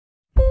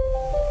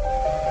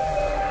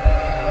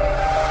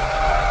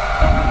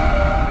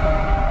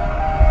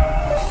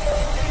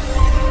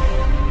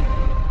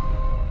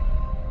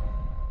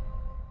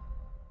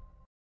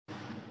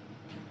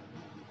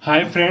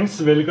Hi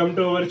friends, welcome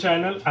to our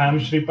channel. I am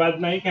Shripad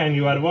Naik and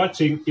you are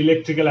watching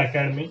electrical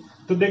academy.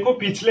 तो देखो,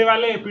 पिछले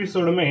वाले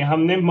episode में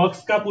हमने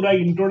मक्स का पूरा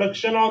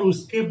इंट्रोडक्शन और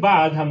उसके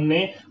बाद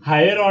हमने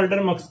हायर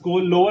ऑर्डर मक्स को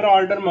लोअर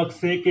ऑर्डर मक्स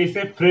से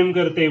कैसे फ्रेम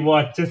करते हैं वो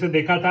अच्छे से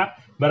देखा था।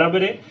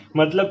 बराबर है,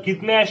 मतलब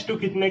कितने एच टू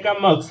कितने का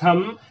मक्स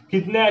हम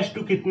कितने एच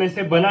टू कितने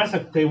से बना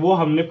सकते हैं वो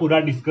हमने पूरा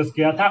डिस्कस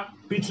किया था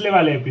पिछले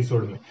वाले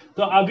एपिसोड में।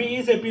 तो अभी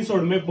इस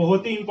एपिसोड में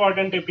बहुत ही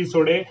इंपॉर्टेंट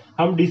एपिसोड है,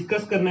 हम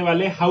डिस्कस करने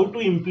वाले how to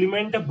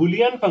implement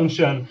Boolean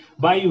function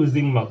by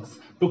using मक्स।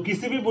 तो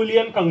किसी भी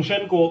बुलियन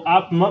फंक्शन को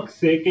आप मक्स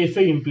से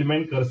कैसे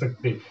इंप्लीमेंट कर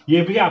सकते हैं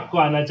ये भी आपको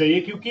आना चाहिए,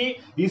 क्योंकि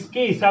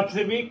इसके हिसाब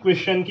से भी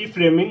क्वेश्चन की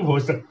फ्रेमिंग हो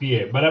सकती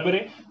है। बराबर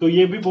है, तो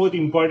ये भी बहुत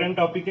इंपॉर्टेंट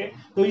टॉपिक है।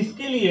 तो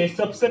इसके लिए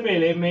सबसे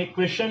पहले मैं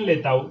क्वेश्चन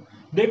लेता हूं।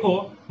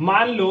 देखो,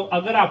 मान लो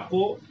अगर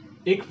आपको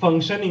एक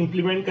फंक्शन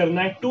इंप्लीमेंट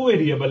करना है टू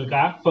वेरिएबल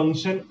का,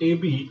 function A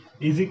B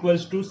is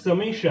equals to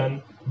summation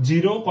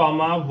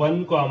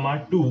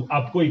 0,1,2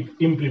 आपको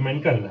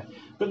इंप्लीमेंट करना है।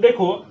 तो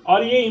देखो,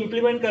 और ये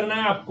इंप्लीमेंट करना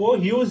है आपको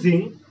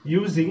यूजिंग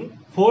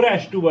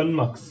 4:1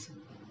 मक्स,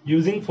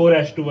 यूजिंग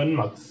 4:1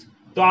 मक्स।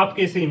 तो आप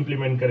कैसे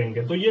इंप्लीमेंट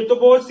करेंगे? तो ये तो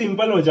बहुत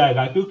सिंपल हो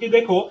जाएगा, क्योंकि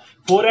देखो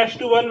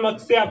 4:1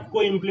 मक्स से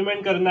आपको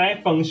इंप्लीमेंट करना है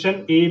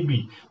फंक्शन ए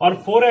बी, और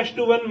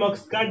 4:1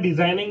 मक्स का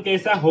डिजाइनिंग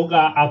कैसा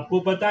होगा आपको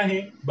पता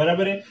है।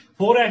 बराबर है,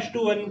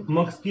 4:1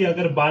 मक्स की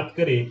अगर बात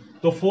करें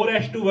तो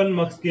 4:1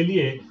 मक्स के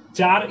लिए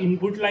 4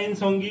 इनपुट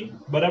लाइंस होंगी।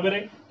 बराबर है,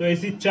 तो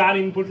ऐसी 4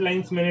 इनपुट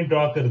लाइंस मैंने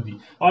ड्रॉ कर दी,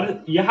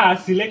 और यहाँ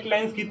सिलेक्ट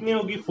लाइंस कितनी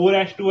होगी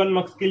 4:1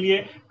 मक्स के लिए?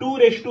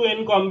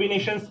 2:n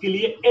कॉम्बिनेशन के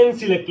लिए n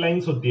सिलेक्ट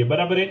लाइंस होती है।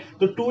 बराबर है,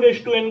 तो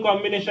 2:n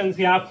कॉम्बिनेशन,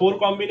 यहाँ 4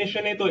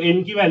 कॉम्बिनेशन है तो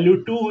n की वैल्यू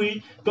 2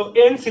 हुई, तो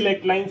n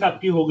सिलेक्ट लाइंस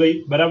आपकी हो गई।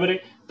 बराबर है,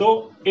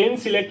 तो n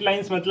सिलेक्ट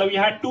लाइंस मतलब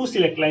यहाँ 2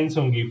 सिलेक्ट लाइंस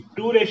होंगी।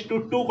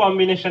 2:2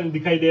 कॉम्बिनेशन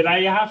दिखाई दे रहा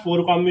है यहाँ,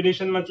 4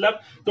 कॉम्बिनेशन मतलब,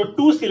 तो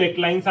 2 सिलेक्ट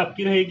लाइंस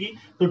आपकी रहेगी।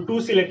 तो 2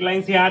 सिलेक्ट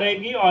लाइंस यहाँ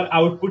रहेगी और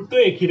आउटपुट तो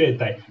एक ही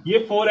रहता है। ये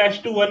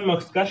 4:1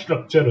 मक्स का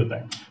स्ट्रक्चर होता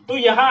है। तो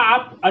यहाँ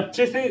आप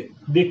अच्छे से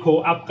देखो,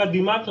 आपका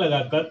दिमाग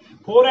लगाकर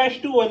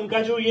 4:1 का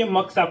जो ये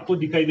मक्स आपको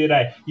दिखाई दे रहा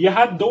है,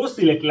 यहाँ 2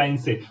 सिलेक्ट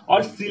लाइंस है,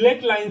 और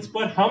सिलेक्ट लाइंस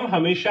पर हम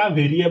हमेशा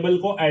वेरिएबल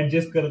को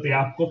एडजस्ट करते हैं,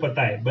 आपको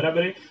पता है।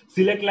 बराबर है,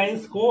 सिलेक्ट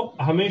लाइंस को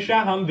हमेशा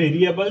हम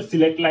वेरिएबल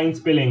सिलेक्ट लाइंस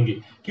पे लेंगे।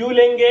 क्यों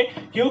लेंगे?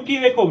 क्योंकि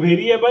देखो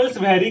वेरिएबल्स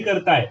वेरी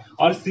करता है,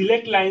 और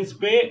सिलेक्ट लाइंस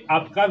पे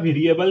आपका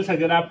वेरिएबल्स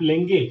अगर आप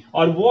लेंगे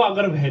और वो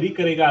अगर वेरी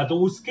करेगा तो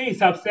उसके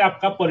हिसाब से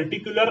आपका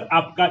पर्टिकुलर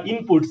आपका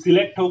इनपुट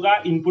सिलेक्ट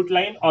होगा, इनपुट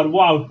लाइन, और वो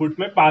आउटपुट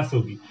में पास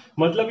होगी।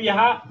 मतलब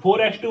यहाँ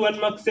 4:1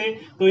 मक्स से,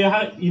 तो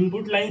यहाँ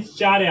इनपुट लाइंस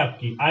 4 है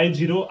आपकी,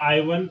 I0,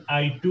 I1,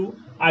 I2,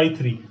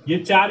 I3, ये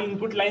 4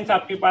 इनपुट लाइंस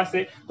आपके पास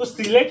है। तो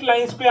सिलेक्ट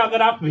लाइंस पे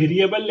अगर आप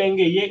वेरिएबल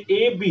लेंगे, ये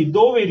ए बी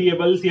 2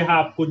 वेरिएबल्स यहाँ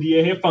आपको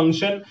दिए हैं,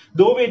 फंक्शन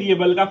 2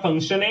 वेरिएबल का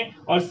फंक्शन है,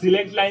 और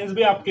सिलेक्ट लाइंस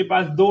भी आपके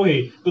पास 2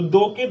 है, तो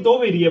 2 के 2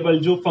 वेरिएबल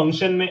जो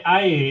फंक्शन में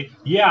आए हैं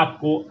ये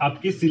आपको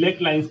आपकी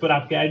सिलेक्ट लाइंस पर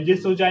आपके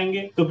एडजस्ट हो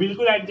जाएंगे। तो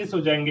बिल्कुल एडजस्ट हो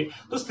जाएंगे।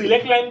 तो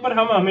सिलेक्ट लाइन पर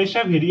हम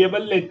हमेशा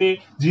वेरिएबल लेते,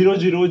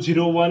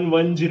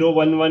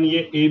 0,0,0,1,1,0,1,1,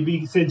 ये ए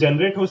बी से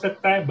जनरेट हो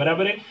सकता है।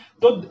 बराबर है,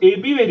 तो ए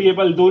बी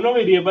वेरिएबल, दोनों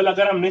वेरिएबल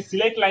अगर हमने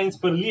सिलेक्ट लाइंस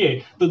पर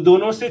लिए तो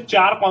दोनों से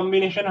 4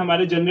 कॉम्बिनेशन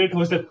हमारे जनरेट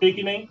हो सकते हैं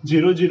कि नहीं?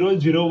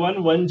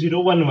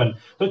 0,0,0,1,1,0,1,1,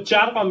 तो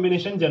 4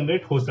 कॉम्बिनेशन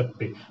जनरेट हो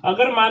सकते।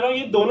 अगर मानो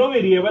ये दोनों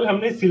वेरिएबल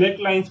हमने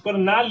सिलेक्ट लाइंस पर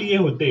ना लिए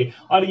होते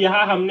और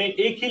यहाँ हमने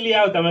एक ही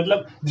लिया होता,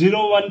 मतलब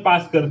 0,1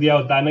 पास कर दिया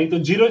होता, नहीं तो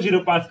 0,0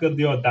 पास कर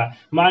दिया होता,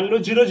 मान लो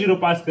 0,0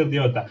 पास कर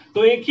दिया होता,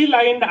 तो एक ही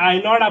लाइन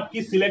I0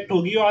 आपकी सिलेक्ट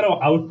होगी और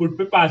आउटपुट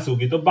पे पास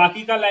होगी, तो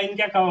बाकी का लाइन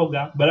क्या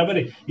होगा? बराबर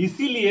है,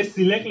 इसीलिए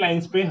सिलेक्ट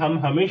लाइंस पे हम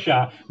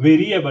हमेशा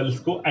वेरिएबल्स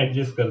को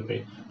एडजस्ट करते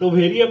हैं। तो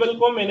वेरिएबल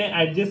को मैंने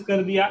एडजस्ट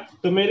कर दिया,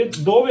 तो मेरे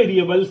 2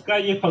 वेरिएबल्स का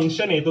ये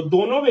फंक्शन है, तो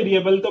दोनों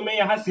वेरिएबल तो मैं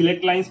यहाँ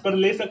सिलेक्ट लाइंस पर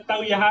ले सकता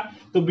हूँ, यहाँ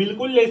तो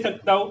बिल्कुल ले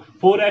सकता हूँ।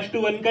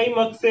 4:1 का ही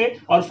मक्स है,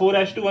 और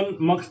 4:1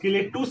 मक्स के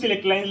लिए 2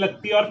 सिलेक्ट लाइन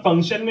लगती है, और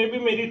फंक्शन में भी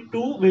मेरी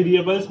 2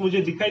 वेरिएबल्स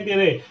मुझे दिखाई दे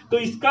रहे, तो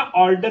इसका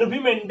ऑर्डर भी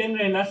मेंटेन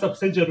रहना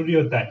सबसे जरूरी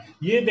होता है।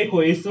 ये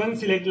देखो S1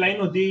 सिलेक्ट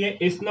लाइन होती है, ये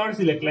S0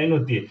 सिलेक्ट लाइन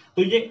होती है,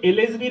 तो ये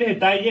LS भी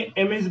रहता है, ये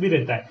MS भी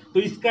रहता है, तो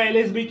इसका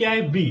LS भी क्या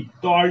है? B।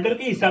 तो ऑर्डर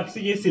के हिसाब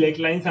से ये सिलेक्ट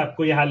लाइंस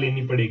आपको यहाँ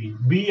लेनी पड़ेगी।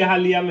 B यहाँ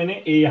लिया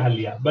मैंने, A यहाँ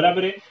लिया।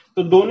 बराबर है,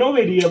 तो दोनों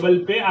वेरिएबल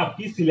पे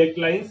आपकी सिलेक्ट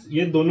लाइंस,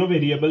 ये दोनों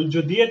वेरिएबल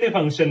जो दिए थे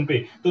फंक्शन पे,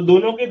 तो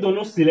दोनों के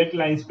दोनों सिलेक्ट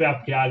लाइंस पे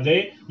आपके आ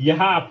गए।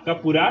 यहाँ आपका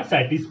पूरा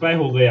सेटिस्फाई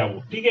हो गया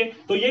वो, ठीक है।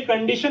 तो ये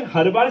कंडीशन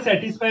हर बार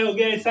सेटिस्फाई हो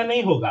गया ऐसा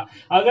नहीं होगा।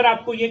 अगर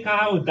आपको ये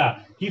कहा होता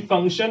कि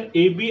फंक्शन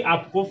ए बी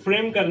आपको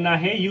फ्रेम करना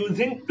है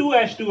यूजिंग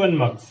 2:1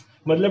 मक्स,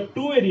 मतलब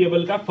 2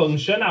 वेरिएबल का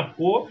फंक्शन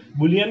आपको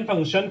बुलियन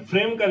फंक्शन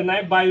फ्रेम करना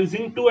है बाय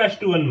यूजिंग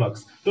 2:1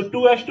 मक्स, तो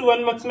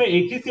 2:1 मक्स में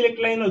एक ही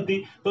सिलेक्ट लाइन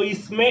होती, तो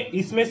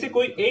इसमें से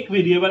कोई एक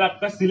वेरिएबल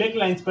आपका सिलेक्ट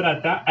लाइंस पर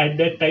आता एट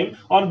दैट टाइम,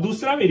 और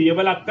दूसरा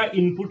वेरिएबल आपका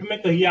इनपुट में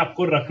कहीं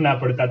आपको रखना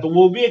पड़ता। तो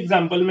वो भी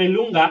एग्जांपल में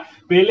लूंगा।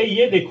 पहले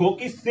ये देखो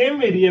कि सेम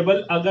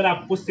वेरिएबल, अगर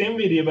आपको सेम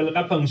वेरिएबल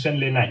का फंक्शन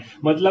लेना है,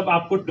 मतलब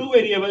आपको 2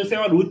 वेरिएबल से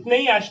और उतने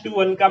ही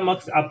h21 का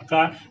मक्स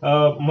आपका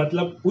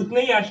मतलब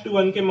उतने ही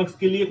h21 के मक्स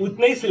के लिए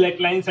उतने ही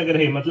सिलेक्ट लाइंस अगर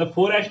है, मतलब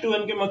मतलब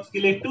 4:1 के मक्स के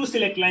लिए 2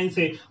 सिलेक्ट लाइंस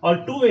है और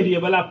 2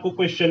 वेरिएबल आपको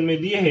क्वेश्चन में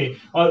दिए हैं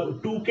और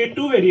 2 के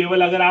 2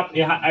 वेरिएबल अगर आप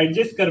यहाँ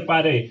एडजस्ट कर पा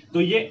रहे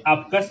तो ये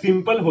आपका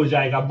सिंपल हो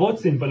जाएगा,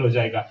 बहुत सिंपल हो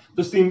जाएगा।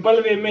 तो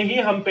सिंपल वे में ही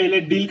हम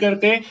पहले डील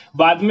करते हैं,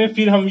 बाद में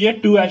फिर हम ये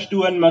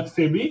 2:1 मक्स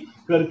से भी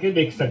करके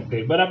देख सकते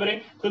हैं, बराबर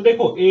है। तो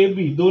देखो ए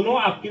बी दोनों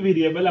आपके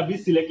वेरिएबल अभी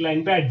सिलेक्ट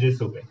लाइन पे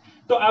एडजस्ट हो गए।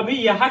 तो अभी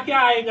यहाँ क्या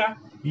आएगा,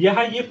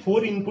 यहाँ ये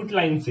 4 इनपुट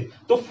लाइन्स है,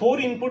 तो 4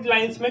 इनपुट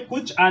लाइन्स में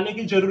कुछ आने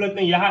की जरूरत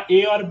नहीं। यहाँ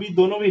ए और बी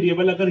दोनों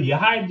वेरिएबल अगर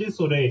यहाँ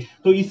एडजस्ट हो रहे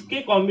तो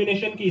इसके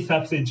कॉम्बिनेशन के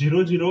हिसाब से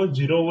 0 0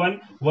 0 1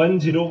 1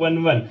 0 1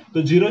 1,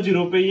 तो 0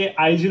 0 पे ये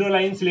I0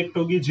 लाइन सिलेक्ट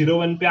होगी, 0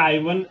 1 पे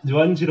I1,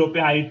 1 0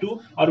 पे I2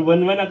 और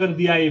 1 1 अगर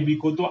दिया ए बी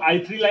को तो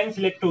I3 लाइन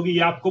सिलेक्ट होगी, ये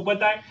आपको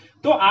पता है।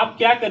 तो आप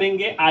क्या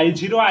करेंगे,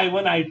 I0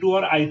 I1 I2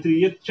 और I3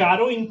 ये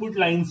चारों इनपुट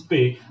लाइंस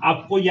पे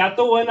आपको या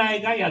तो 1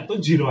 आएगा या तो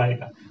 0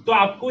 आएगा। तो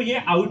आपको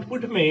ये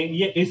आउटपुट में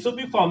ये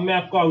एसओपी फॉर्म में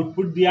आपको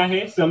आउटपुट दिया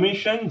है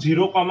समेशन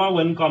 0,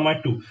 1,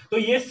 2। तो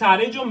ये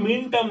सारे जो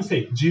मिन टर्म्स है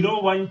 0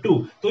 1 2,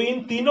 तो इन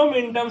तीनों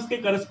मिन टर्म्स के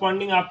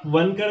करस्पॉन्डिंग आप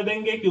 1 कर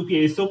देंगे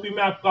क्योंकि एसओपी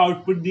में आपको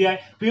आउटपुट दिया है।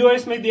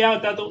 पीओएस में दिया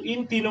होता तो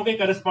इन तीनों के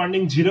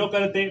करस्पॉन्डिंग 0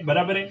 करते,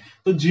 बराबर है।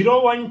 तो 0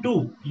 1 2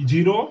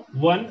 0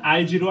 1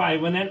 I0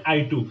 I1 एंड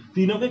I2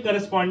 तीनों के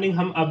करस्पॉन्डिंग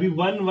हम अभी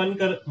 1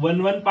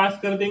 1 पास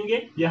कर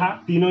देंगे यहाँ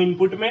तीनों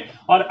इनपुट में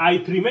और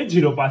I3 में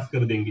 0 पास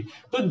कर देंगे।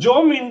 तो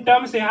जो मिन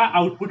टर्म्स यहाँ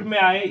आउटपुट में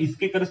आए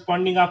इसके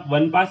करस्पॉन्डिंग आप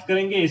 1 पास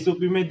करेंगे,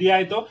 एसओपी में दिया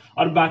है तो,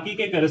 और बाकी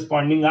के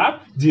करस्पॉन्डिंग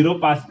आप 0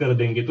 पास कर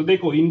देंगे। तो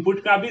देखो इनपुट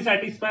का भी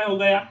सेटिस्फाई हो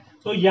गया।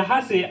 तो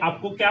यहां से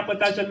आपको क्या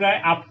पता चल रहा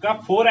है, आपका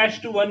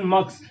 4:1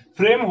 मक्स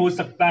फ्रेम हो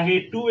सकता है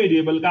 2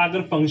 वेरिएबल का।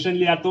 अगर फंक्शन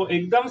लिया तो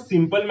एकदम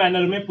सिंपल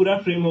मैनर में पूरा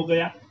फ्रेम हो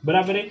गया,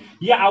 बराबर है।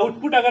 ये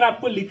आउटपुट अगर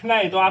आपको लिखना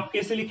है तो आप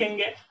कैसे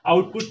लिखेंगे,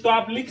 आउटपुट तो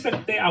आप लिख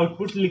सकते हैं,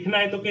 आउटपुट लिखना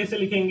है तो कैसे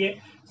लिखेंगे।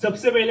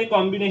 सबसे पहले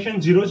कॉम्बिनेशन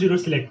 0 0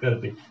 सिलेक्ट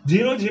करते,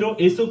 0 0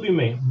 एसओपी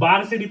में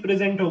बार से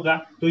रिप्रेजेंट होगा,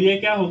 तो ये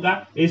क्या होगा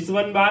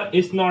S1 बार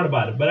S0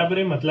 बार, बराबर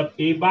है। मतलब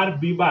ए बार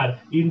बी बार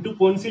इंटू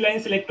कौन सी लाइन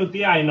सिलेक्ट होती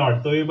है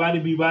I0, तो ए बार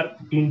बी बार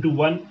इंटू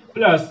 1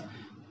 प्लस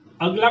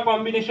अगला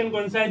कॉम्बिनेशन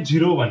कौन सा है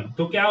 0 1,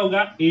 तो क्या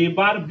होगा ए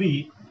बार बी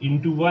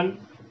इंटू 1।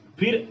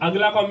 फिर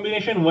अगला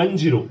कॉम्बिनेशन 1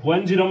 0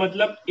 1 0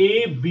 मतलब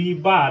A B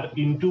bar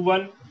into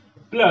 1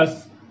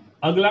 plus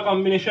अगला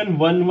कॉम्बिनेशन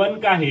 1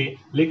 1 का है,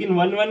 लेकिन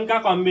 1 1 का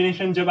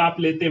कॉम्बिनेशन जब आप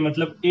लेते हैं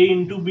मतलब ए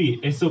इंटू बी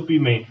एसओपी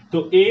में,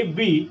 तो ए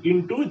बी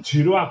इंटू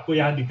 0 आपको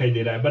यहां दिखाई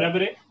दे रहा है,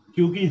 बराबर है,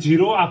 क्योंकि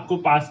 0 आपको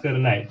पास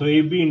करना है, तो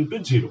ए बी इंटू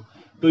 0।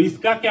 तो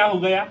इसका क्या हो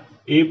गया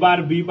ए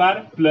बार B bar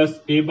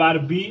plus A bar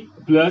B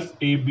plus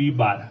A B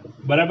bar,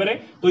 बराबर है।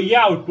 तो ये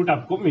आउटपुट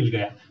आपको मिल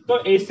गया। तो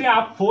ऐसे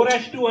आप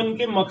 4:1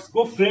 के मक्स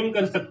को फ्रेम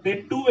कर सकते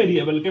हैं 2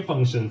 वेरिएबल के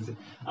फंक्शन से।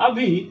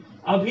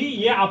 अभी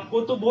ये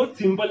आपको तो बहुत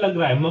सिंपल लग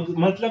रहा है,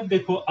 मतलब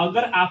देखो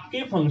अगर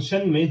आपके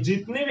फंक्शन में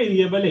जितने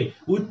वेरिएबल है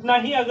उतना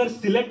ही अगर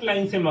सिलेक्ट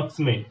लाइन से मक्स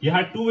में,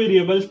 यहाँ 2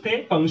 वेरिएबल्स थे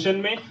फंक्शन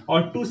में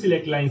और 2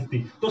 सिलेक्ट लाइंस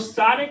थी, तो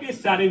सारे के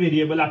सारे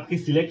वेरिएबल आपके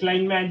सिलेक्ट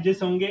लाइन में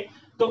एडजस्ट होंगे।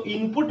 तो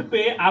इनपुट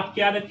पे आप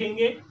क्या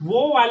रखेंगे,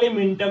 वो वाले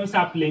मिनटर्म्स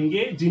आप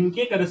लेंगे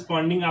जिनके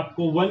करस्पॉन्डिंग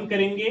आपको 1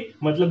 करेंगे,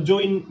 मतलब जो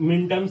इन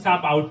मिनटर्म्स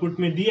आप आउटपुट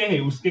में दिए हैं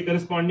उसके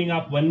करस्पॉन्डिंग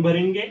आप 1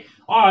 भरेंगे,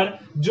 और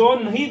जो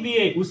नहीं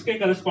दिए उसके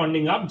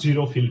करस्पॉन्डिंग आप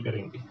 0 फिल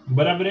करेंगे,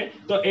 बराबर है।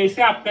 तो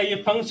ऐसे आपका ये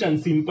फंक्शन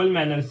सिंपल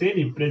मैनर से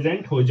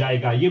रिप्रेजेंट हो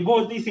जाएगा। ये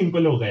बहुत ही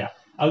सिंपल हो गया।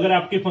 अगर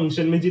आपके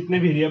फंक्शन में जितने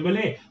वेरिएबल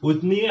है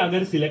उतनी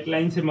अगर सिलेक्ट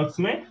लाइन से मक्स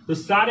में, तो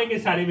सारे के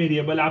सारे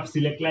वेरिएबल आप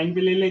सिलेक्ट लाइन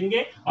पे ले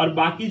लेंगे और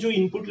बाकी जो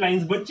इनपुट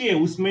लाइंस बची है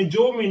उसमें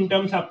जो मिन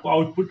टर्म्स आपको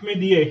आउटपुट में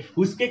दिए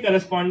उसके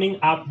करस्पॉन्डिंग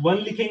आप 1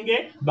 लिखेंगे,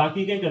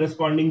 बाकी के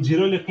करस्पॉन्डिंग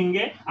 0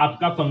 लिखेंगे।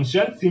 आपका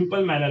फंक्शन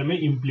सिंपल मैनर में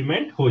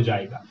इंप्लीमेंट हो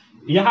जाएगा।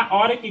 यहाँ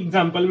और एक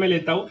एग्जांपल में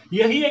लेता हूं,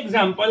 यही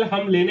एग्जांपल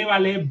हम लेने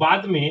वाले हैं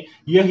बाद में।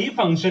 यही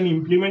फंक्शन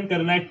इंप्लीमेंट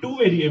करना है 2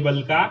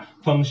 वेरिएबल का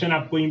फंक्शन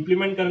आपको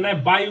इंप्लीमेंट करना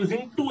है बाय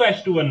यूजिंग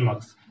 2:1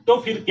 मक्स। तो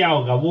फिर क्या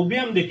होगा वो भी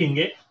हम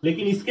देखेंगे,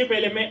 लेकिन इसके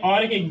पहले मैं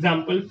और एक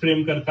एग्जांपल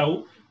फ्रेम करता हूं।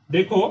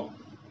 देखो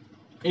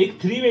एक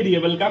 3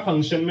 वेरिएबल का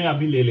फंक्शन में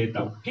अभी ले लेता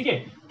हूं, ठीक है।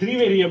 3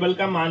 वेरिएबल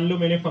का मान लो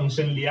मैंने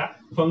फंक्शन लिया,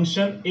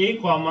 function a,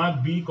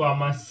 b,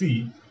 c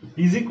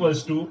is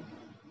equals to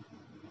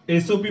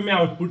SOP में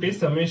आउटपुट है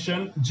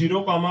समेशन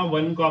 0,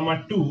 1,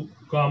 2,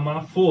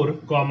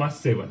 4,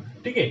 7,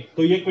 ठीक है।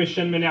 तो ये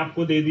क्वेश्चन मैंने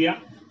आपको दे दिया।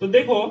 तो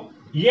देखो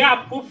ये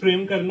आपको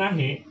फ्रेम करना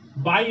है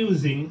बाय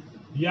यूजिंग,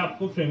 ये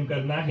आपको फ्रेम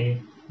करना है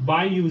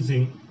बाय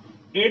यूजिंग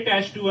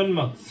 8:1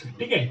 मक्स,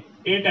 ठीक है,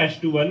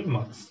 8:1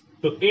 मक्स।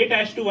 तो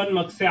 8:1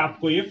 मक्स से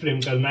आपको ये फ्रेम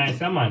करना है,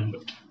 ऐसा मान लो।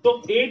 तो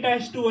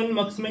 8:1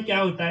 मक्स में क्या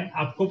होता है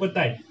आपको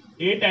पता है,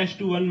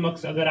 8:1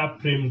 मक्स अगर आप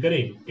फ्रेम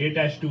करें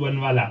 8:1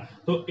 वाला,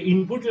 तो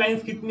इनपुट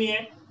लाइंस कितनी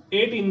है,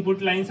 8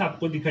 इनपुट लाइंस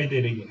आपको दिखाई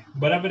दे रही है,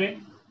 बराबर है।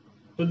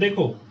 तो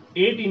देखो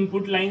 8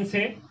 इनपुट लाइंस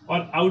है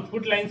और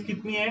आउटपुट लाइंस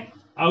कितनी है,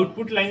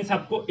 आउटपुट लाइंस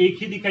आपको एक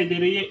ही दिखाई दे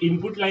रही है।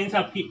 इनपुट लाइंस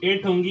आपकी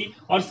 8 होंगी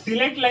और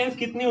सिलेक्ट लाइंस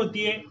कितनी होती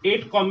है,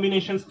 8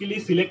 कॉम्बिनेशंस के लिए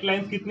सिलेक्ट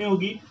लाइंस कितनी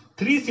होगी,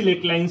 3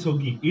 सिलेक्ट लाइंस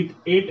होगी।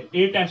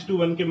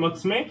 8:1 के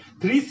मक्स में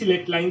 3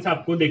 सिलेक्ट लाइंस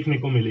आपको देखने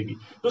को मिलेगी।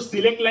 तो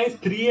सिलेक्ट लाइंस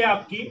 3 है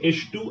आपकी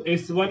S2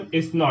 S1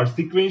 S0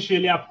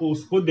 सिक्वेंशियली आपको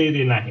उसको दे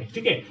देना है,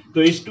 ठीक है।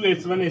 तो S2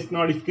 S1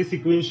 S0 इसके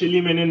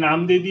सिक्वेंशियली मैंने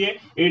नाम दे दिए।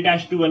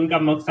 8:1 का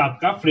मक्स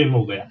आपका फ्रेम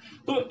हो गया।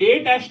 तो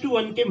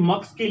 8:1 के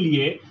मक्स के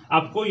लिए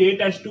आपको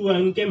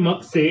 8:1 के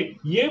मक्स से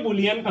ये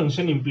बुलियन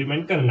फंक्शन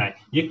इंप्लीमेंट करना है।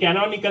 ये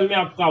कैनोनिकल में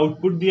आपको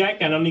आउटपुट दिया है,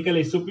 कैनोनिकल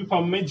एसओपी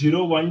फॉर्म में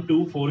 0 1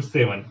 2 4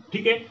 7,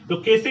 ठीक है। तो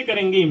कैसे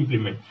करेंगे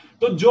इंप्लीमेंट?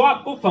 तो जो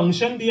आपको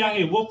फंक्शन दिया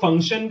है वो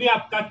फंक्शन भी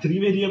आपका 3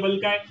 वेरिएबल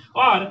का है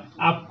और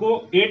आपको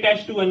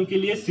 8:1 के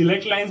लिए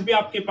सिलेक्ट लाइंस भी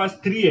आपके पास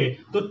 3 है।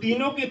 तो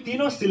तीनों के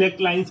तीनों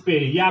सिलेक्ट लाइंस पे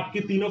या आपके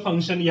तीनों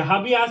फंक्शन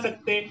यहां भी आ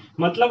सकते हैं।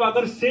 मतलब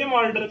अगर सेम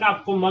ऑर्डर का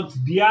आपको मक्स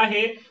दिया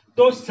है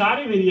तो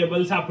सारे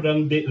वेरिएबल्स आप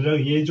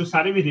ये जो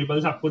सारे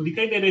वेरिएबल्स आपको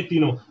दिखाई दे रहे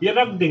तीनों ये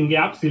रख देंगे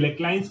आप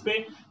सिलेक्ट लाइंस पे।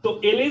 तो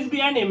एलएसबी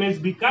एंड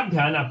एमएसबी का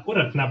ध्यान आपको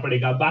रखना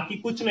पड़ेगा, बाकी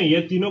कुछ नहीं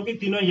है, तीनों के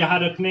तीनों यहां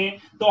रखने हैं।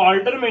 तो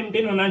ऑर्डर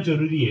मेंटेन होना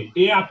जरूरी है।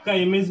 ए आपका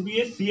एमएसबी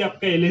है, सी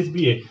आपका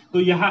एलएसबी है, तो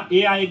यहाँ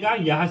ए आएगा,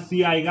 यहाँ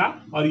सी आएगा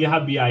और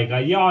यहाँ बी आएगा।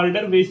 ये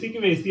ऑर्डर वैसी की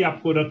वैसी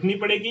आपको रखनी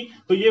पड़ेगी।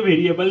 तो ये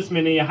वेरिएबल्स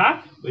मैंने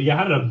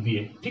यहाँ रख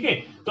दिए, ठीक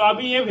है। तो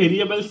अभी ये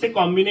वेरिएबल्स से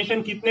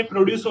कॉम्बिनेशन कितने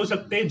प्रोड्यूस हो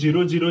सकते हैं?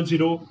 0 0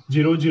 0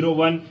 0 0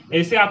 1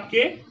 ऐसे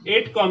आपके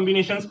 8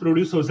 कॉम्बिनेशंस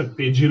प्रोड्यूस हो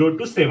सकते हैं, 0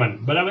 to 7,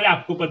 बराबर है,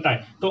 आपको पता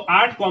है। तो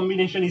 8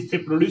 कॉम्बिनेशन इससे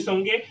प्रोड्यूस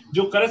होंगे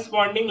जो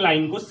करस्पॉन्डिंग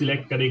लाइन को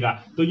सिलेक्ट करेगा।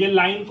 तो ये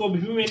लाइन को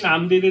भी मैं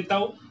नाम दे देता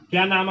हूं।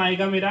 क्या नाम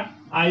आएगा मेरा?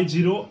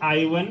 I0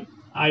 I1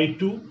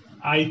 I2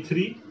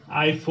 I3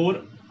 I4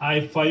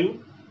 I5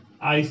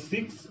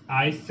 I6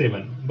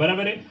 I7,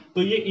 बराबर है।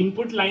 तो ये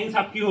इनपुट लाइंस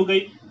आपकी हो गई।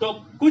 तो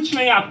कुछ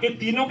नहीं, आपके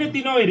तीनों के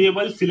तीनों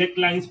वेरिएबल सिलेक्ट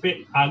लाइंस पे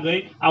आ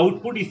गए।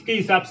 आउटपुट इसके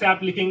हिसाब से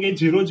आप लिखेंगे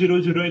 0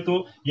 0 0 है,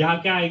 तो यहाँ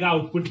क्या आएगा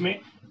आउटपुट में?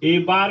 A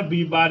bar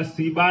B bar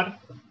C bar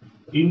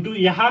into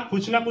यहाँ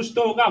कुछ ना कुछ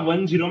तो होगा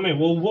 1 0 में,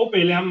 वो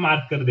पहले हम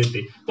मार्क कर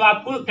देते। तो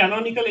आपको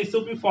कैनोनिकल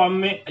एसओपी फॉर्म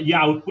में ये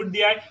आउटपुट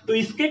दिया है, तो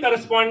इसके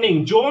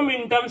करस्पॉन्डिंग जो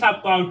मिन टर्म्स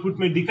आपको आउटपुट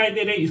में दिखाई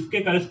दे रहे इसके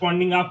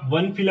करस्पॉन्डिंग आप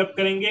 1 फिलअप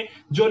करेंगे,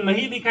 जो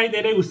नहीं दिखाई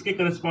दे रहे उसके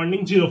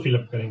करस्पॉन्डिंग 0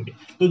 फिलअप करेंगे।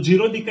 तो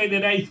 0 दिखाई दे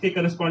रहा है, इसके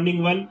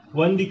करस्पॉन्डिंग 1,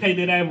 1 दिखाई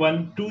दे रहा है 1,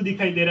 2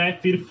 दिखाई दे रहा है,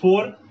 फिर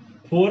 4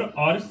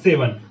 और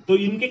 7, तो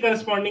इनके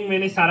करस्पॉन्डिंग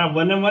मैंने सारा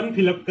 1 1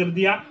 फिलअप कर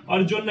दिया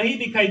और जो नहीं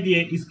दिखाई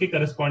दिए इसके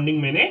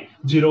करस्पॉन्डिंग मैंने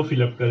 0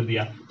 फिलअप कर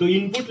दिया। तो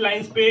इनपुट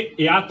लाइंस पे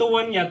या तो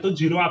 1 या तो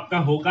 0 आपका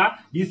होगा।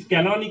 इस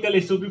कैनोनिकल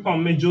एसओपी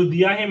फॉर्म में जो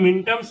दिया है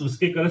मिन टर्म्स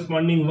उसके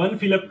करस्पॉन्डिंग 1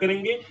 फिलअप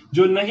करेंगे,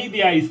 जो नहीं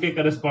दिया इसके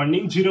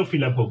करस्पॉन्डिंग 0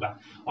 फिलअप होगा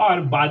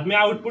और बाद में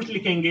आउटपुट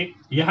लिखेंगे।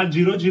 यहाँ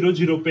 0 0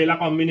 0 पहला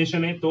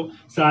कॉम्बिनेशन है तो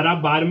सारा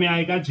बार में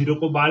आएगा, 0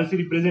 को बार से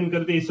रिप्रेजेंट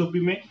करते एसओपी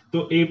में।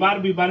 तो ए बार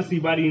बी बार सी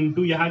बार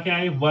इंटू यहाँ क्या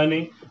है 1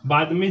 है,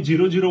 बाद में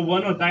 0 0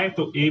 1 होता है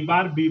तो ए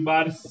बार बी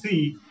बार सी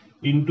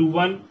इंटू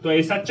 1, तो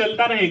ऐसा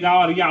चलता रहेगा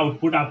और ये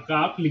आउटपुट आपका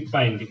आप लिख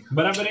पाएंगे,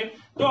 बराबर है।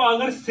 तो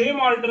अगर सेम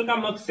ऑर्डर का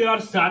मक्स है और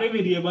सारे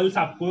वेरिएबल्स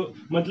आपको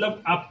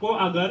मतलब आपको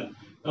अगर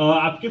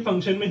आपके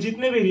फंक्शन में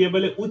जितने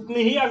वेरिएबल है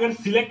उतने ही अगर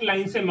सिलेक्ट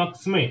लाइन से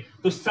मक्स में,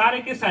 तो सारे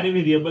के सारे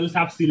वेरिएबल्स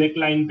आप सिलेक्ट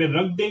लाइन पे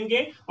रख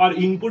देंगे और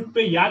इनपुट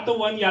पे या तो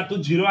 1 या तो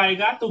 0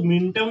 आएगा। तो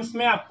मिन टर्म्स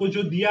में आपको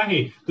जो दिया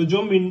है, तो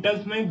जो मिन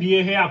टर्म्स में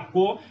दिए हैं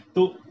आपको,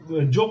 तो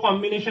जो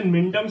कॉम्बिनेशन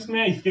मिन टर्म्स में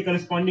है इसके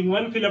करस्पॉन्डिंग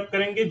 1 फिलअप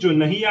करेंगे, जो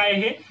नहीं आए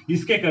हैं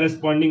इसके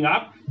करस्पॉन्डिंग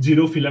आप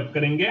 0 फिलअप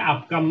करेंगे,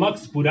 आपका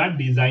मक्स पूरा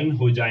डिजाइन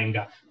हो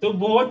जाएगा। तो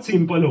बहुत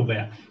सिंपल हो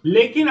गया।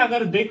 लेकिन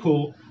अगर देखो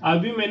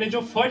अभी मैंने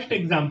जो फर्स्ट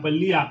एग्जांपल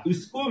लिया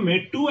इसको मैं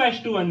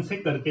 2:1 से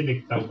करके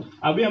देखता हूं।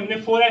 अभी हमने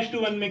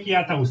 4:1 में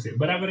किया था उसे,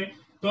 बराबर है।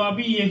 तो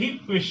अभी यही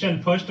क्वेश्चन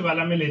फर्स्ट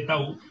वाला में लेता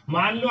हूं।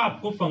 मान लो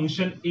आपको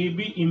फंक्शन ए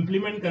बी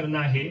इंप्लीमेंट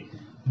करना है,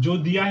 जो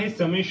दिया है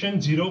समेशन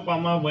 0,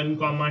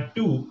 1,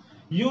 2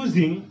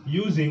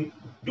 यूजिंग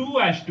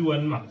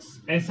 2:1 मक्स।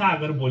 ऐसा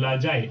अगर बोला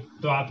जाए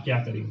तो आप क्या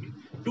करेंगे?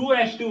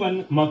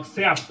 2:1 मक्स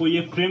से आपको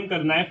ये फ्रेम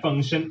करना है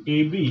फंक्शन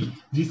ए बी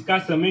जिसका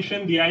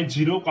समेशन दिया है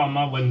 0,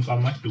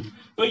 1, 2।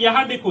 तो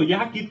यहाँ देखो,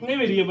 यहाँ कितने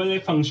वेरिएबल है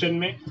फंक्शन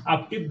में?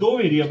 आपके 2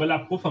 वेरिएबल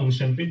आपको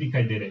फंक्शन पे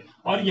दिखाई दे रहे हैं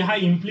और यहाँ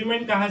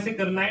इंप्लीमेंट कहां से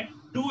करना है?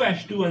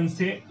 2:1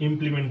 से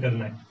इंप्लीमेंट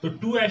करना है। तो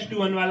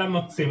 2:1 वाला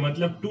मक्स से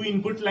मतलब 2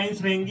 इनपुट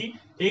लाइंस रहेंगी,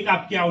 एक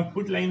आपकी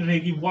आउटपुट लाइन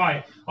रहेगी y,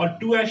 और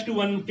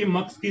 2:1 के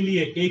मक्स के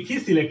लिए एक ही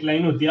सिलेक्ट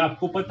लाइन होती है,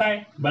 आपको पता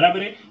है,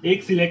 बराबर है।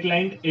 एक सिलेक्ट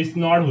लाइन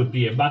S0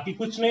 होती है, बाकी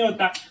कुछ नहीं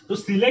होता। तो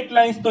सिलेक्ट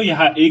लाइंस तो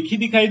यहाँ एक ही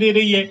दिखाई दे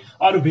रही है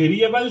और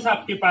वेरिएबल्स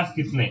आपके पास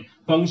कितने?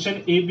 फंक्शन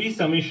ए बी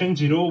समेशन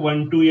 0,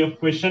 1, 2 ये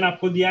क्वेश्चन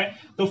आपको दिया है।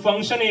 तो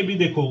फंक्शन ए बी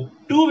देखो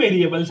 2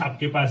 वेरिएबल्स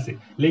आपके पास है,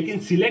 लेकिन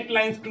सिलेक्ट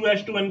लाइंस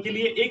 2:1 के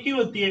लिए एक ही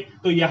होती है।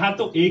 तो यहाँ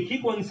तो एक ही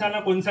कौन सा ना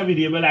कौन सा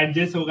वेरिएबल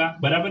एडजस्ट होगा,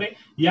 बराबर है।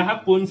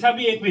 यहाँ कौन सा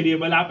भी एक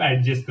वेरिएबल आप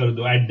एडजस्ट कर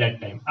दो एट दैट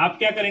टाइम। आप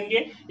क्या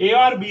करेंगे? ए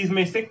और बी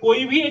में से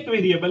कोई भी एक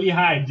वेरिएबल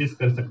यहाँ एडजस्ट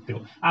कर सकते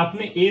हो।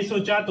 आपने ए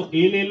सोचा तो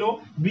ए ले लो,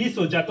 बी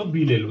सोचा तो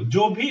बी ले लो,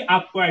 जो भी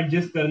आपको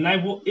एडजस्ट करना है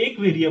वो एक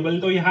वेरिएबल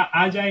तो यहाँ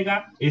आ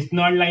जाएगा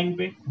S0 लाइन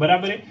पे,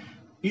 बराबर है।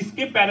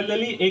 इसके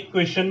पैरेलली एक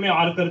क्वेश्चन में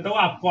और करता हूं,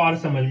 आपको और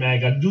समझ में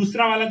आएगा।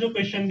 दूसरा वाला जो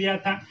क्वेश्चन दिया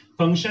था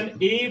फंक्शन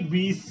ए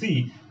बी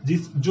सी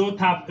जो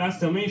था आपका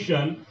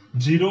समेशन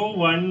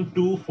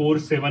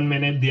 01247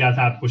 मैंने दिया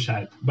था आपको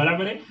शायद,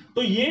 बराबर है।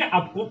 तो ये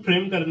आपको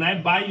फ्रेम करना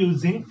है बाय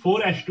यूजिंग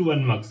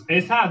 4:1 मक्स,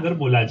 ऐसा अगर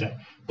बोला जाए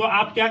तो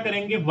आप क्या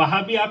करेंगे,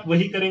 वहां भी आप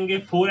वही करेंगे।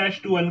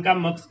 4:1 का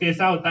मक्स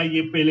कैसा होता है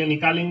ये पहले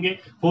निकालेंगे।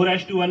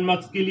 4:1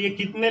 मक्स के लिए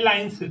कितने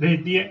लाइंस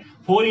रहती है,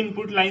 4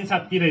 इनपुट लाइंस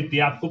आपकी रहती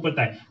है, आपको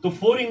पता है। तो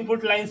 4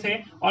 इनपुट लाइंस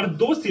है और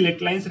 2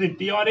 सिलेक्ट लाइंस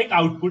रहती है और एक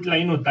आउटपुट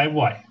लाइन होता है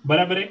वो है,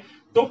 बराबर है।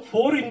 तो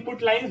 4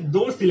 इनपुट लाइंस,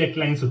 2 सिलेक्ट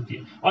लाइंस होती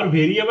है और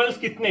वेरिएबल्स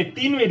कितने,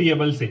 3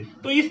 वेरिएबल्स है।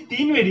 तो इस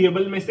 3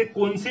 वेरिएबल में से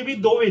कौन से भी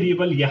 2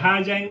 वेरिएबल यहां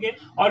आ जाएंगे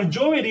और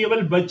जो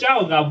वेरिएबल बचा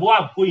होगा वो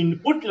आपको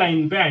इनपुट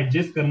लाइन पे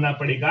एडजस्ट करना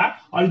पड़ेगा।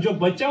 और जो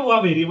बचा हुआ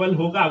वेरिएबल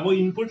होगा वो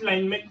इनपुट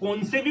लाइन में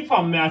कौन से भी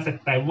फॉर्म में आ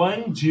सकता है,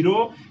 1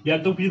 0, या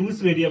तो फिर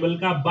उस वेरिएबल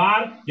का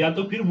बार, या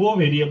तो फिर वो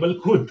वेरिएबल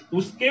खुद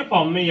उसके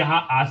फॉर्म में यहां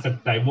आ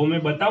सकता है, वो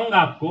मैं बताऊंगा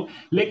आपको।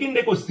 लेकिन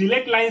देखो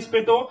सिलेक्ट लाइंस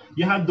पे तो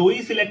यहां 2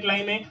 ही सिलेक्ट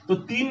लाइन है, तो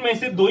 3 में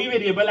से 2 ही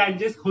वेरिएबल एडजस्ट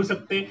हो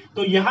सकते हैं।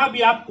 तो यहां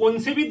भी आप कौन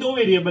से भी 2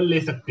 वेरिएबल ले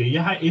सकते हैं।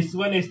 यहां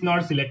S1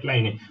 S0 सिलेक्ट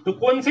लाइन है, तो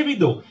कौन से भी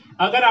 2।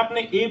 अगर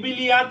आपने ए बी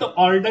लिया तो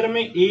ऑर्डर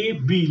में ए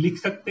बी लिख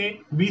सकते,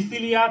 बीसी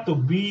लिया तो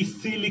बी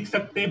सी लिख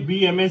सकते, बी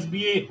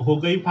एमएसबी हो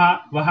गई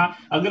वहां।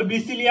 अगर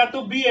बीसी लिया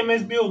तो बी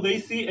एमएसबी हो गई,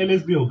 सी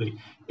एलएसबी हो गई।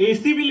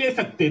 एसी भी ले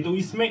सकते, तो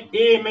इसमें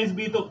ए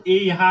एमएसबी तो ए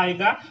यहां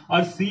आएगा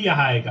और सी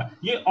यहां आएगा।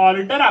 ये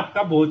ऑर्डर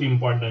आपका बहुत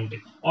इंपॉर्टेंट है।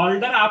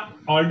 ऑर्डर आप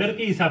ऑर्डर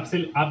के हिसाब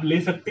से आप ले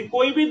सकते,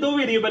 कोई भी 2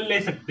 वेरिएबल ले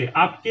सकते,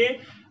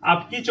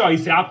 आपकी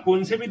चॉइस है। आप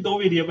कौन से भी 2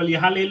 वेरिएबल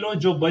यहां ले लो,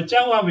 जो बचा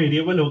हुआ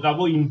वेरिएबल होगा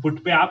वो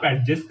इनपुट पे आप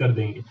एडजस्ट कर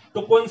देंगे।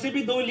 तो कौन से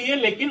भी 2 लिए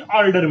लेकिन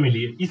ऑर्डर में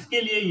लिए,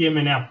 इसके लिए ये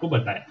मैंने आपको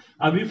बताया।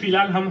 अभी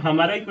फिलहाल हम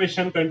हमारा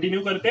क्वेश्चन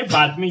कंटिन्यू करते हैं,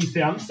 बाद में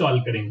इसे हम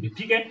सॉल्व करेंगे,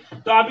 ठीक है।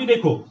 तो अभी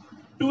देखो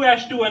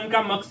 2:1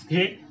 का मक्स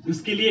है,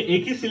 इसके लिए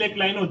एक ही सिलेक्ट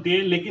लाइन होती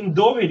है, लेकिन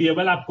 2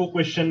 वेरिएबल आपको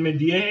क्वेश्चन में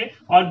दिए हैं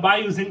और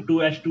बाय यूजिंग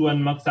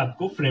 2:1 मक्स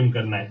आपको फ्रेम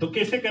करना है। तो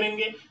कैसे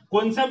करेंगे,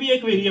 कौन सा भी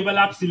एक वेरिएबल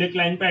आप सिलेक्ट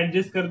लाइन पे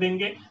एडजस्ट कर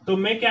देंगे। तो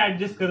मैं क्या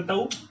एडजस्ट करता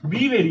हूं,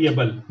 बी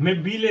वेरिएबल,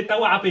 मैं बी लेता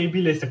हूं, आप ए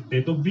भी ले सकते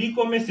हैं। तो बी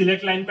को मैं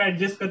सिलेक्ट लाइन पे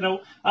एडजस्ट कर रहा हूं।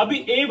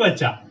 अभी ए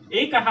बचा,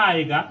 ए कहां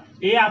आएगा,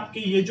 ए आपके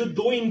ये जो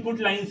 2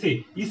 इनपुट लाइन से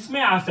इसमें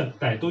आ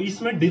सकता है, तो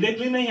इसमें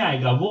डायरेक्टली नहीं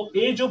आएगा। वो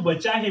ए जो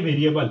बचा है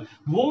वेरिएबल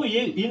वो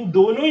ये इन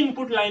दोनों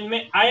इनपुट लाइन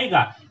में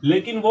आएगा,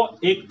 लेकिन वो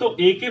एक तो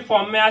ए के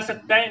फॉर्म में आ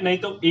सकता है, नहीं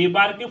तो ए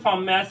बार के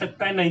फॉर्म में आ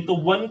सकता है, नहीं तो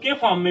 1 के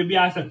फॉर्म में भी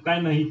आ सकता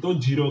है, नहीं तो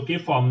 0 के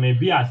फॉर्म में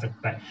भी आ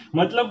सकता है।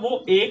 मतलब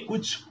वो ए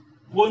कुछ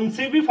कौन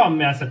से भी फॉर्म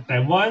में आ सकता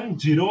है, 1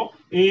 0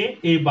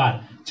 ए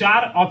बार,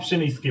 4 ऑप्शन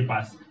है इसके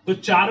पास। तो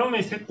चारों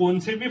में से कौन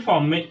से भी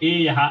फॉर्म में ए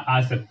यहां आ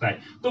सकता है,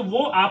 तो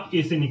वो आप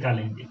कैसे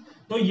निकालेंगे।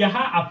 तो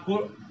यहां आपको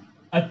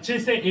अच्छे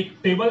से एक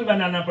टेबल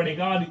बनाना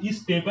पड़ेगा और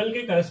इस टेबल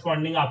के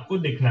करस्पॉन्डिंग आपको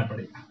देखना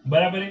पड़ेगा,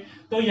 बराबर है।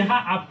 तो यहां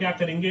आप क्या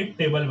करेंगे, एक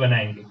टेबल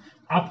बनाएंगे।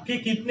 आपके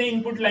कितने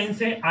इनपुट लाइन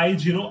है,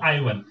 I0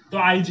 I1। तो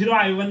I0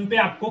 I1 पे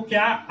आपको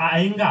क्या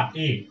आएगा,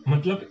 ए,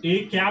 मतलब ए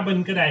क्या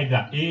बनकर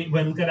आएगा, ए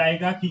बनकर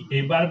आएगा कि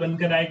ए बार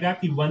बनकर आएगा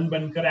कि 1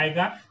 बनकर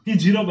आएगा कि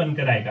 0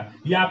 बनकर आएगा,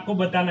 ये आपको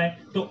बताना है।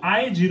 तो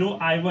I0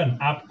 I1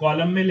 आप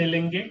कॉलम में ले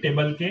लेंगे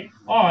टेबल के,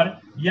 और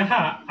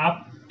यहाँ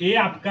आप ए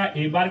आपका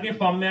ए बार के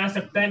फॉर्म में आ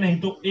सकता है, नहीं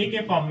तो ए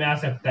के फॉर्म में आ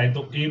सकता है,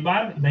 तो ए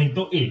बार नहीं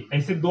तो ए,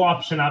 ऐसे 2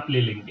 ऑप्शन आप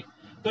ले लेंगे।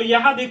 तो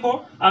यहां देखो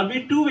अभी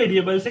 2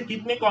 वेरिएबल से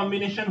कितने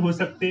कॉम्बिनेशन हो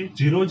सकते हैं,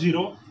 0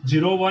 0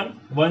 0 1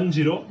 1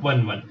 0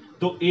 1 1।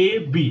 तो ए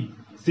बी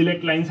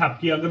सिलेक्ट लाइंस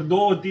आपकी अगर 2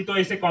 होती तो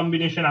ऐसे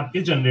कॉम्बिनेशन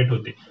आपके जनरेट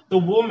होते, तो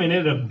वो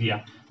मैंने रख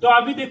दिया। तो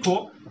अभी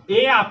देखो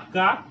ए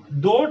आपका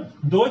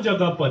दो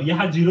जगह पर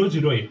यहाँ 0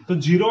 0 है, तो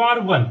 0 और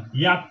 1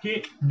 ये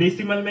आपके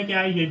डेसिमल में क्या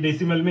है, ये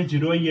डेसिमल में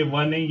 0 है, ये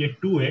 1 है, ये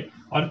 2 है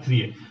और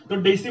 3 है। तो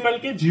डेसिमल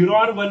के 0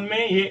 और 1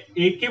 में ये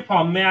ए के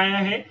फॉर्म में आया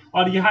है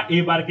और यहाँ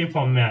ए बार के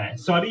फॉर्म में आया है।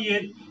 सॉरी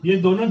ये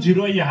दोनों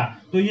 0 है यहाँ,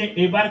 तो ये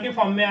ए बार के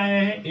फॉर्म में आया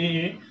है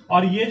ए,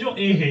 और ये जो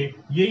ए है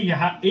ये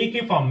यहाँ ए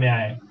के फॉर्म में आया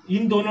है।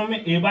 इन दोनों में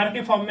ए बार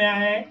के फॉर्म में आया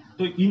है,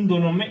 तो इन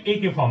दोनों में ए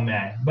के फॉर्म में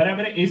आया है,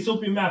 बराबर है।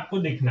 एसओपी में आपको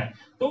देखना है।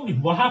 तो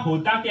वहां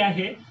होता क्या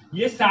है,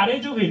 ये सारे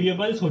जो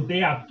वेरिएबल्स होते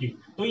हैं आपके,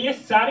 तो ये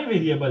सारे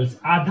वेरिएबल्स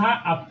आधा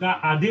आपका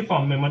आधे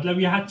फॉर्म में, मतलब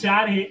यहाँ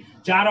 4 है,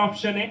 4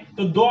 ऑप्शन है,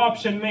 तो 2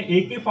 ऑप्शन में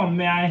ए के फॉर्म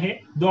में आया है,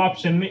 2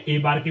 ऑप्शन में ए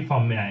बार के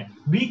फॉर्म में आया है।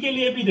 बी के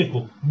लिए भी देखो,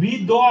 बी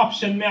 2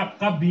 ऑप्शन में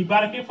आपका बी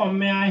बार के फॉर्म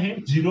में आया है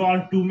 0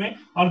 और 2 में,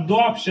 और 2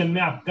 ऑप्शन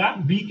में आपका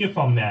बी के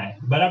फॉर्म में आया है,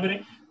 बराबर है।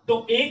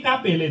 तो ए का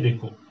पहले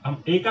देखो,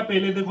 हम ए का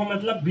पहले देखो,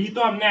 मतलब बी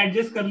तो हमने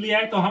एडजस्ट कर लिया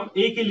है, तो हम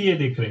ए के लिए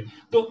देख रहे।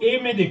 तो ए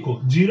में देखो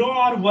 0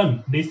 और 1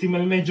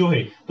 डेसिमल में जो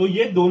है, तो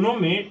ये दोनों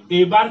में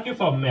ए बार के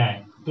फॉर्म में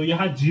आए, तो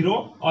यहाँ 0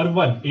 और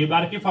 1 ए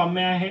बार के फॉर्म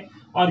में आया है,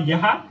 और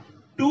यहाँ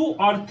 2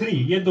 और 3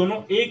 ये दोनों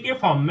ए के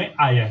फॉर्म में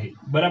आया है,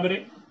 बराबर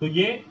है। तो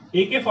ये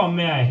ए के फॉर्म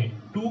में आया है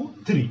 2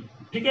 3,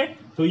 ठीक है।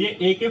 तो ये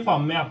ए के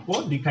फॉर्म में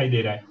आपको दिखाई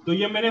दे रहा है, तो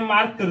ये मैंने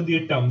मार्क कर दिए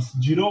टर्म्स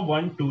 0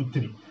 1 2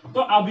 3।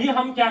 तो अभी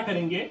हम क्या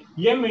करेंगे,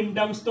 ये मिन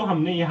टर्म्स तो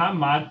हमने यहाँ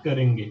मार्क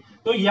करेंगे।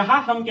 तो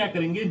यहाँ हम क्या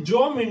करेंगे,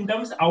 जो मिन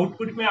टर्म्स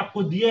आउटपुट में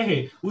आपको दिए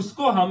हैं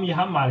उसको हम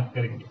यहाँ मार्क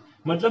करेंगे।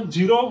 मतलब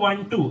 0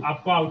 1 2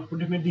 आपको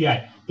आउटपुट में दिया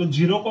है, तो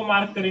 0 को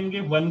मार्क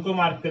करेंगे, 1 को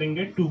मार्क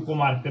करेंगे, 2 को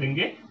मार्क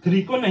करेंगे,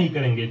 3 को नहीं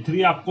करेंगे।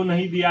 3 आपको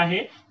नहीं दिया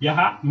है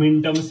यहाँ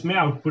मिन टर्म्स में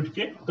आउटपुट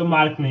के, तो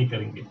मार्क नहीं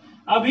करेंगे।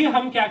 अभी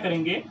हम क्या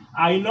करेंगे,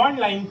 I0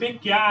 लाइन पे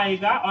क्या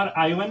आएगा और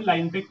I1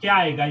 लाइन पे क्या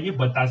आएगा ये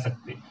बता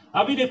सकते।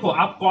 अभी देखो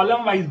आप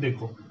कॉलम वाइज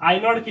देखो,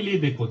 I0 के लिए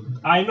देखो,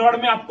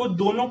 I0 में आपको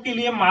दोनों के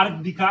लिए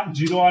मार्क दिखा,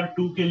 0 और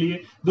 2 के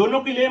लिए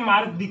दोनों के लिए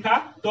मार्क दिखा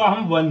तो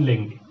हम 1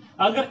 लेंगे।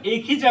 अगर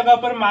एक ही जगह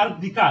पर मार्क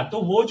दिखा तो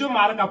वो जो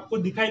मार्क आपको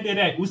दिखाई दे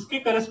रहा है उसके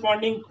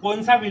करस्पॉन्डिंग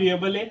कौन सा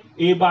वेरिएबल है,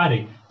 ए बार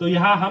है, तो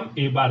यहाँ हम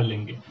ए बार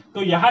लेंगे।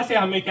 तो यहां से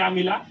हमें क्या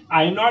मिला,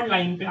 I0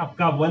 लाइन पे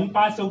आपका 1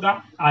 पास होगा,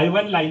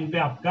 I1 लाइन पे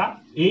आपका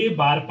ए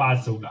बार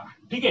पास होगा।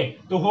 ठीक है,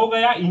 तो हो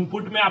गया,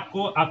 इनपुट में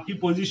आपको आपकी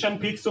पोजीशन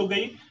फिक्स हो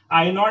गई।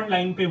 I0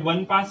 लाइन पे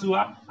 1 पास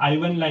हुआ,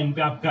 I1 लाइन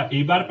पे आपका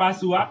ए बार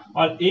पास हुआ,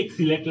 और एक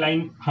सिलेक्ट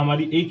लाइन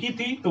हमारी एक ही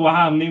थी तो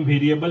वहां हमने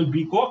वेरिएबल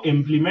बी को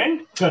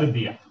इंप्लीमेंट कर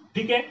दिया।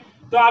 ठीक है,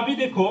 तो अभी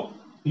देखो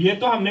ये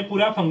तो हमने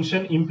पूरा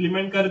फंक्शन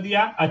इंप्लीमेंट कर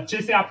दिया, अच्छे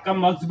से आपका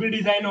मक्स भी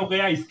डिजाइन हो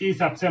गया, इसके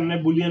हिसाब से हमने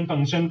बुलियन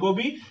फंक्शन को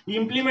भी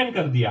इंप्लीमेंट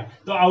कर दिया।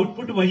 तो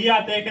आउटपुट वही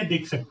आता है क्या,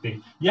 देख सकते हैं।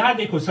 यहाँ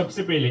देखो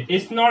सबसे पहले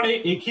एस नॉट है,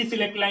 एक ही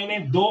सिलेक्ट लाइन है,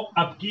 दो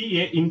आपकी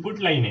ये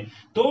इनपुट लाइन है,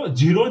 तो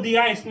 0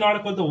 दिया एस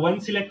नॉट को तो 1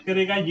 सिलेक्ट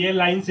करेगा, ये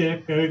लाइन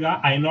सिलेक्ट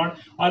करेगा I0,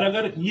 और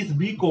अगर इस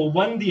बी को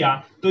 1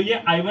 दिया तो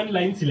ये I1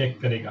 लाइन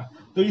सिलेक्ट करेगा।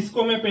 तो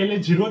इसको मैं पहले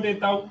 0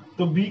 देता हूं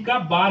तो बी का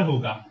बार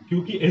होगा,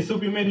 क्योंकि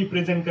एसओपी में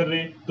रिप्रेजेंट कर रहे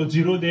हैं तो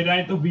 0 दे रहा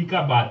है तो बी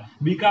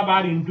का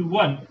बार इंटू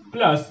 1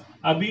 प्लस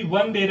अभी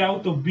 1 दे रहा हूं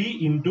तो बी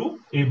इंटू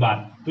ए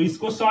बार। तो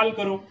इसको सॉल्व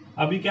करो,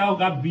 अभी क्या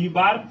होगा, बी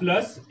बार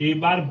प्लस ए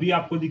बार, बी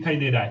आपको दिखाई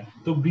दे रहा है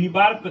तो बी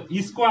बार,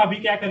 इसको अभी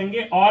क्या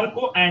करेंगे और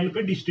को एंड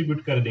पे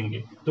डिस्ट्रीब्यूट कर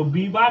देंगे, तो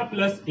बी बार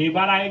प्लस ए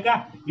बार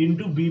आएगा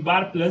into B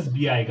bar plus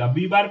B आएगा।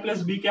 बी बार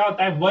प्लस बी क्या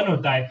होता है, 1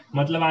 होता है,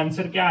 मतलब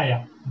आंसर क्या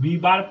आया, बी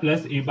बार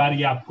प्लस ए बार,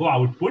 ये आपको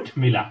आउटपुट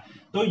मिला।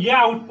 तो ये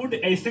आउटपुट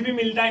ऐसे भी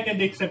मिलता है क्या,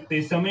 देख सकते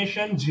हैं,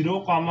 समेशन 0,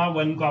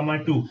 1,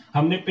 2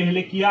 हमने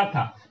पहले किया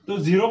था, तो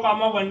 0,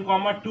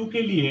 1, 2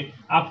 के लिए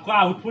आपका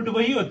आउटपुट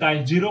वही होता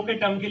है। 0 के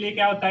टर्म के लिए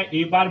क्या होता है,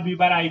 ए बार बी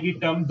बार आएगी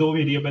टर्म दो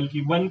वेरिएबल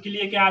की। 1 के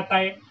लिए क्या आता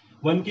है,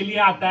 1 के लिए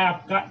आता है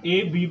आपका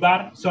ए बी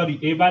बार, सॉरी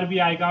ए बार भी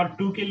आएगा, और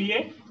 2 के लिए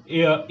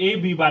ए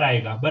बी बार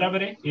आएगा,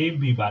 बराबर है, ए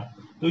बी बार।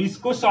 तो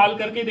इसको सॉल्व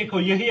करके देखो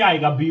यही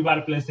आएगा, बी बार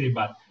प्लस ए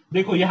बार।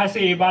 देखो यहां से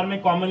ए बार में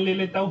कॉमन ले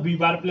लेता हूं, बी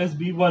बार प्लस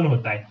बी 1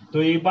 होता है,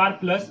 तो ए बार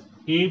plus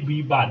A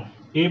B bar,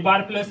 A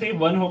bar plus ए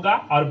 1 होगा,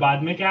 और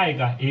बाद में क्या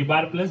आएगा, ए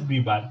बार प्लस बी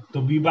बार,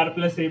 तो B bar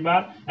plus A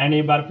bar and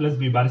A bar plus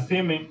B bar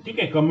same है। ठीक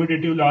है,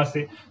 कम्यूटेटिव लॉ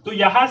से। तो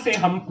यहां से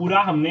हम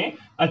पूरा हमने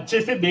अच्छे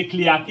से देख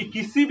लिया कि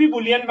किसी भी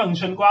बुलियन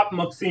फंक्शन को आप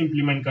मक्स से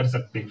इंप्लीमेंट कर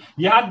सकते।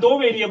 यहाँ 2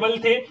 वेरिएबल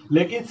थे,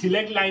 लेकिन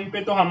सिलेक्ट लाइन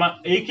पे तो हम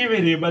एक ही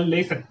वेरिएबल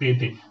ले सकते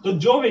थे, तो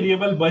जो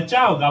वेरिएबल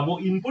बचा होगा वो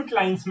इनपुट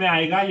लाइंस में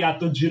आएगा, या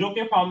तो 0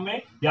 के फॉर्म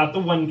में या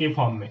तो 1 के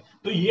फॉर्म में।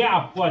 तो ये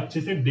आपको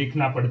अच्छे से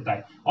देखना पड़ता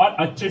है, और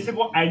अच्छे से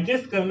वो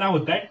एडजस्ट करना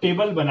होता है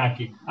टेबल बना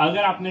के।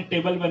 अगर आपने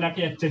टेबल बना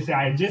के अच्छे से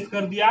एडजस्ट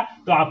कर दिया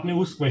तो आपने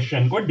उस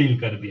क्वेश्चन को डील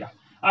कर दिया।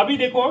 अभी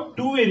देखो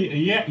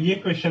ये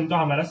क्वेश्चन तो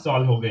हमारा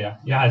सॉल्व हो गया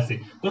यहां से,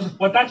 तो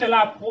पता चला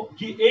आपको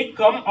कि एक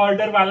कम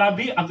ऑर्डर वाला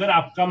भी अगर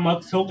आपका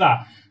मक्स होगा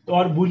तो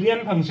और बुलियन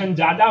फंक्शन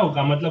ज्यादा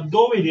होगा, मतलब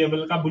 2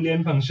 वेरिएबल का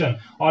बुलियन फंक्शन,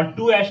 और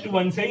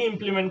 2:1 से ही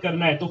इंप्लीमेंट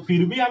करना है, तो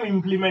फिर भी हम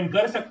इंप्लीमेंट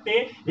कर सकते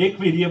हैं। एक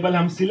वेरिएबल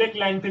हम सिलेक्ट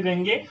लाइन पे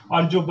देंगे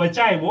और जो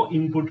बचा है वो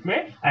इनपुट में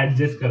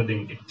एडजस्ट कर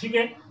देंगे। ठीक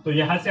है, तो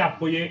यहां से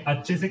आपको ये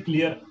अच्छे से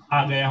क्लियर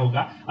आ गया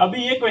होगा।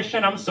 अभी ये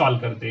क्वेश्चन हम सॉल्व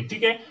करते हैं।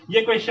 ठीक है,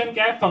 ये क्वेश्चन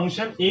क्या है,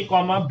 फंक्शन a,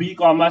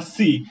 b,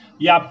 c,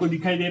 ये आपको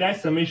दिखाई दे रहा है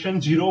समेशन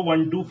 0,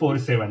 1, 2, 4,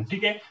 7।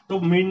 ठीक है, तो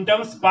मिन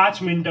टर्म्स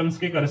 5 मिन टर्म्स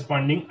के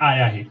करस्पॉन्डिंग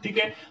आया है। ठीक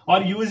है,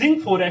 और यूजिंग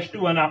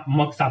 4:1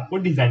 मक्स आपको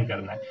डिजाइन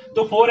करना है।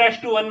 तो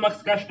 4:1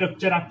 मक्स का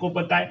स्ट्रक्चर आपको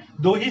पता है,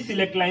 2 ही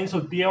सिलेक्ट लाइंस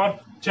होती है और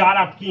 4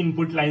 आपकी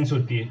इनपुट लाइंस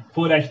होती है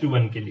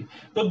 4:1 के लिए।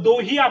 तो 2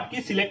 ही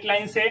आपकी सिलेक्ट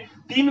लाइंस है,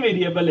 3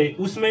 वेरिएबल है,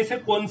 उसमें से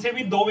कौन से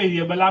भी 2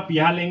 वेरिएबल आप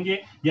यहाँ लेंगे,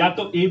 या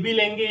तो ए बी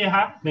लेंगे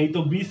यहाँ, नहीं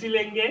तो बी सी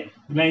लेंगे,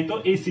 नहीं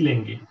तो ए सी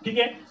लेंगे। ठीक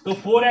है, तो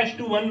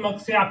 4:1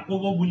 मक्स से आपको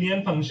वो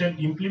बुलियन फंक्शन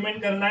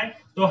इंप्लीमेंट करना है।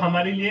 तो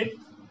हमारे लिए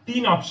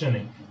 3 ऑप्शन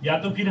है, या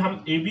तो फिर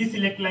हम ए बी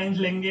सिलेक्ट लाइंस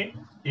लेंगे,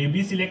 ए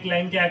बी सिलेक्ट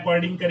लाइन के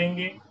अकॉर्डिंग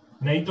करेंगे,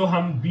 नहीं तो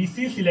हम बी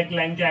सी सिलेक्ट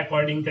लाइन के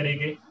अकॉर्डिंग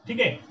करेंगे। ठीक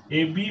है,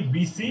 ए बी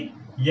बी सी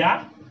या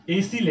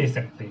ए सी ले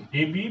सकते,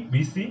 ए बी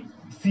बी सी,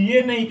 सी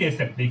ए नहीं कह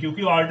सकते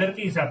क्योंकि ऑर्डर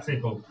के हिसाब से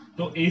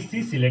तो ए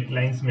सी सिलेक्ट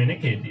लाइंस मैंने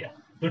कह दिया।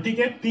 तो ठीक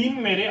है, 3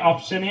 मेरे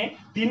ऑप्शन है,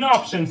 तीनों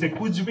ऑप्शन से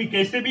कुछ भी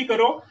कैसे भी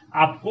करो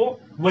आपको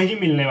वही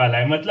मिलने वाला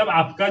है, मतलब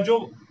आपका जो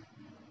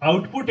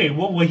आउटपुट है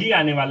वो वही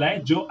आने वाला है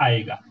जो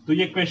आएगा। तो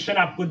ये क्वेश्चन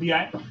आपको दिया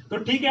है। तो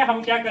ठीक है,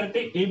 हम क्या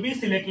करते, ए बी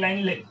सिलेक्ट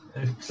लाइन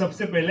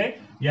सबसे पहले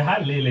यहाँ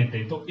ले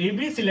लेते, तो ए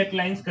बी सिलेक्ट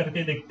लाइंस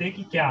करके देखते हैं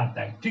कि क्या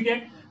आता है। ठीक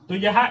है, तो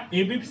यहाँ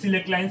ए बी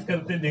सिलेक्ट लाइंस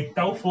करते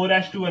देखता हूँ,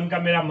 4:1 का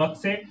मेरा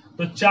मक्स है,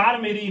 तो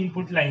 4 मेरी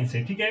इनपुट लाइंस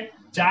है। ठीक है,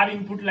 4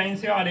 इनपुट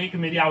लाइंस है और 1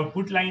 मेरी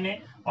आउटपुट लाइन है,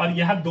 और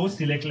यहाँ 2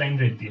 सिलेक्ट लाइन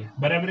रहती है,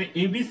 बराबर है।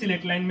 ए बी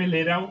सिलेक्ट लाइन में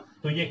ले रहा हूँ,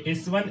 तो ये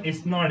S1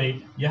 S0 है,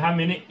 यहाँ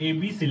मैंने ए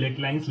बी सिलेक्ट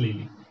लाइंस ले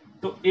ली।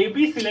 तो ए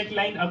बी सिलेक्ट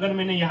लाइन अगर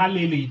मैंने यहाँ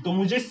ले ली तो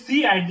मुझे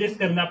सी एडजस्ट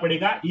करना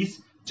पड़ेगा इस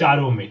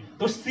चारों में।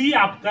 तो सी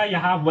आपका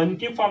यहाँ 1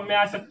 के फॉर्म में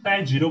आ सकता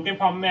है, 0 के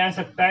फॉर्म में आ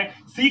सकता है,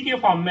 सी के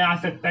फॉर्म में आ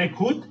सकता है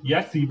खुद,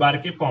 या सी बार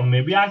के फॉर्म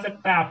में भी आ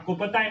सकता है, आपको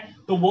पता है।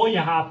 तो वो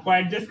यहाँ आपको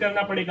एडजस्ट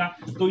करना पड़ेगा।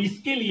 तो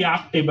इसके लिए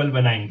आप टेबल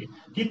बनाएंगे।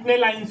 कितने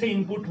लाइन से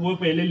इनपुट वो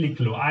पहले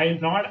लिख लो,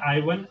 I0,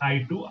 I1,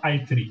 I2,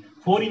 I3,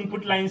 4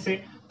 input line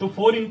से। तो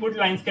 4 इनपुट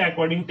लाइंस के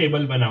अकॉर्डिंग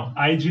टेबल बनाओ,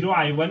 I0,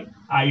 I1,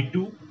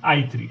 I2,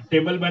 I3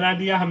 table बना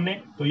दिया हमने।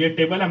 तो ये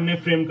टेबल हमने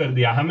फ्रेम कर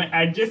दिया। हमें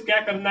एडजस्ट क्या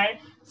करना है,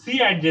 सी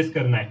एडजस्ट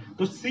करना है।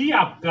 तो सी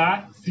आपका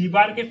सी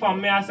बार के फॉर्म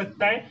में आ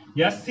सकता है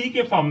या सी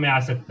के फॉर्म में आ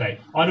सकता है,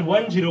 और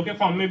 1 0 के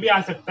फॉर्म में भी आ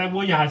सकता है,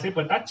 वो यहां से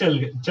पता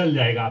चल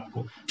जाएगा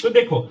आपको। तो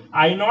देखो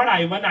I0,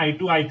 I1,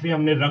 I2, I3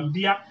 हमने रख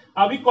दिया।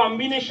 अभी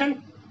कॉम्बिनेशन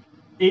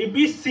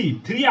ABC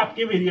 3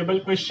 आपके वेरिएबल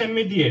क्वेश्चन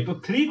में दिए, तो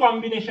 3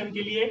 कॉम्बिनेशन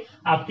के लिए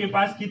आपके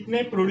पास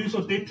कितने प्रोड्यूस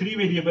होते हैं 3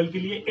 वेरिएबल के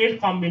लिए, 8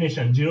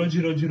 कॉम्बिनेशन, 0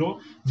 0 0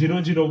 0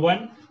 0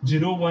 1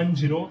 0 1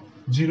 0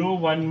 0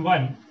 1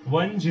 1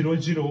 1 0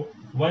 0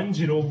 1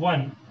 0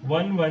 1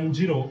 1 1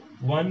 0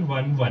 1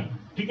 1 1।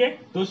 ठीक है,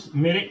 तो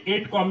मेरे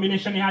 8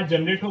 कॉम्बिनेशन यहाँ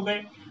जनरेट हो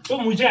गए। तो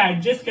मुझे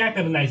एडजस्ट क्या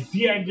करना है,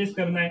 सी एडजस्ट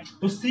करना है।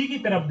 तो सी की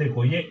तरफ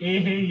देखो, ये ए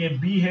है, ये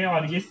बी है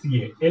और ये सी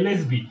है,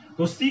 LSB।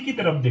 तो सी की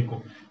तरफ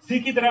देखो, सी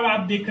की तरफ आप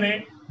देख रहे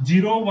हैं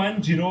 0 1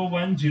 0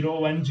 1 0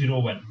 1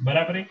 0 1,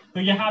 बराबर है। तो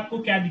यहाँ आपको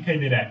क्या दिखाई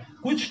दे रहा है,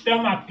 कुछ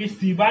टर्म आपके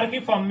सी बार के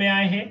फॉर्म में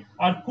आए हैं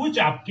और कुछ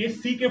आपके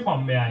सी के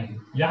फॉर्म में आए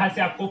हैं, यहां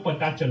से आपको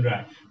पता चल रहा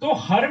है। तो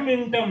हर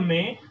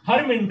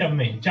मिनटम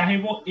में चाहे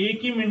वो ए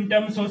की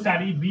मिनटम्स हो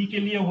सारी, बी के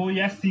लिए हो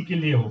या सी के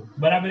लिए हो,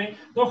 बराबर है।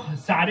 तो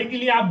सारे के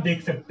लिए आप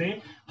देख सकते हैं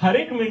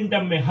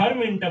हर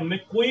मिनटम में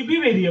कोई भी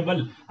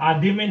वेरिएबल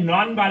आधे में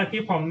नॉन बार के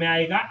फॉर्म में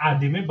आएगा,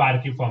 आधे में बार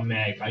के फॉर्म में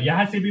आएगा,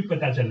 यहां से भी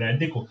पता चल रहा है।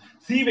 देखो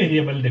सी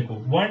वेरिएबल देखो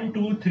 1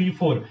 2 3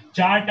 4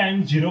 4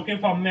 टाइम 0 के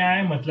फॉर्म में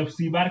आया, मतलब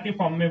सी बार के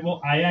फॉर्म में वो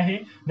आया है,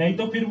 नहीं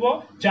तो फिर वो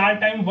 4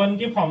 टाइम 1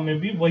 के फॉर्म में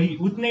भी वही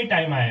उतने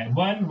टाइम आया है,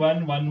 1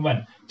 1 1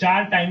 1,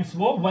 4 टाइम्स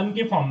वो 1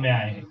 के फॉर्म में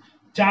आए हैं,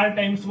 4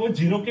 टाइम्स वो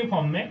 0 के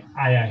फॉर्म में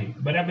आया है,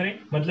 बराबर है।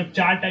 मतलब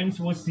 4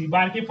 टाइम्स वो सी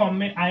बार के फॉर्म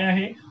में आया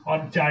है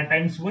और 4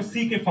 टाइम्स वो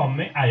सी के फॉर्म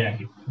में आया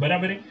है,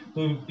 बराबर है।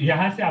 तो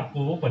यहां से आपको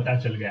वो पता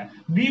चल गया।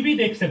 बी भी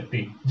देख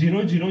सकते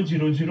 0 0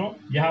 0 0,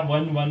 यहाँ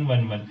 1 1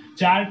 1 1,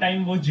 4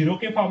 टाइम वो 0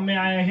 के फॉर्म में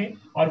आया है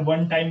और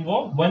 1 टाइम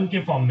वो 1 के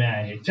फॉर्म में आया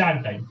है,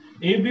 4 टाइम।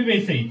 ए भी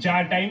वैसे ही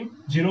 4 टाइम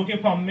 0 के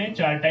फॉर्म में,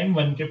 4 टाइम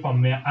 1 के फॉर्म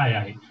में आया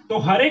है। तो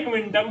हर एक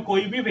मिनटम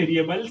कोई भी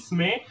वेरिएबल्स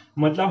में,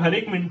 मतलब हर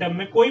एक मिनटम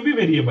में कोई भी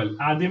वेरिएबल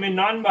आधे में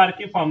नॉन बार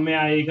के फॉर्म में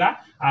आएगा,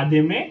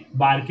 आधे में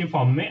बार के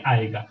फॉर्म में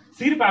आएगा।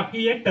 सिर्फ आपकी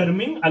ये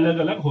टर्मिंग अलग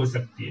अलग हो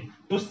सकती है।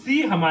 तो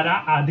सी हमारा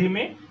आधे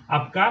में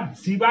आपका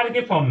सी बार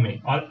के फॉर्म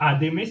में और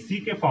आधे में सी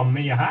के फॉर्म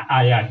में यहाँ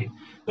आया है।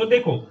 तो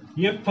देखो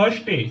ये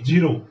फर्स्ट है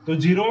 0, तो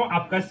 0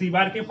 आपका सी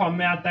बार के फॉर्म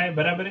में आता है,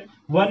 बराबर है।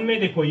 1 में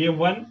देखो ये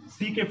 1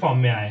 सी के फॉर्म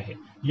में आया है,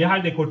 यहाँ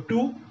देखो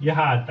 2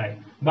 यहाँ आता है।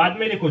 बाद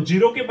में देखो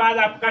 0 के बाद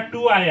आपका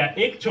 2 आया,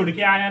 एक छोड़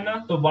के आया ना,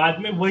 तो बाद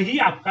में वही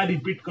आपका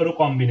रिपीट करो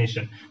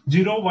कॉम्बिनेशन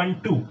 0 1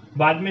 2।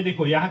 बाद में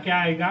देखो यहाँ क्या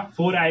आएगा,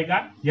 4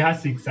 आएगा, यहाँ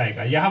 6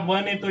 आएगा, यहाँ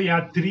 1 है तो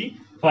यहाँ 3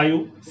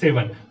 5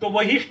 7, तो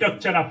वही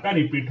स्ट्रक्चर आपका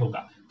रिपीट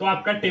होगा। तो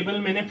आपका टेबल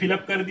मैंने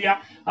फिलअप कर दिया।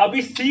 अब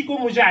इस सी को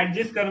मुझे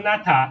एडजस्ट करना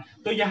था,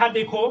 तो यहाँ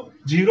देखो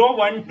 0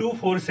 1 2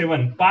 4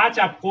 7, 5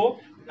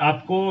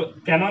 आपको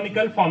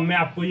कैनोनिकल फॉर्म में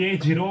आपको ये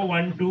 0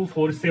 1 2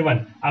 4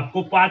 7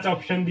 आपको 5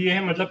 ऑप्शन दिए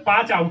हैं, मतलब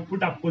 5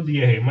 आउटपुट आपको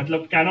दिए हैं,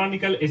 मतलब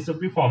कैनोनिकल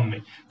एसओपी फॉर्म में।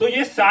 तो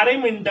ये सारे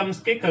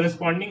मिनटम्स के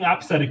करस्पॉन्डिंग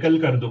आप सर्कल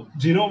कर दो,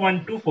 0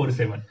 1 2 4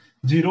 7,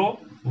 0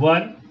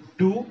 1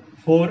 2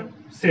 4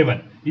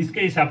 7,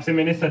 इसके हिसाब से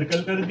मैंने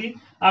सर्कल कर दी।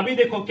 अभी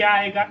देखो क्या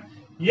आएगा,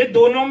 ये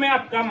दोनों में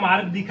आपका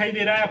मार्क दिखाई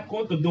दे रहा है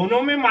आपको, तो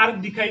दोनों में मार्क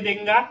दिखाई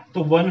देगा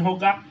तो 1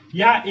 होगा।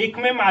 यहाँ एक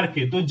में मार्क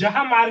है तो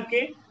जहां मार्क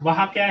है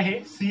वहां क्या है,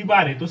 सी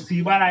बार है तो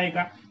सी बार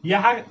आएगा।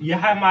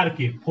 यहाँ मार्क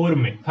है 4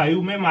 में,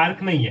 5 में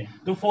मार्क नहीं है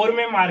तो 4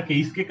 में मार्क है,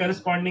 इसके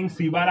करस्पॉन्डिंग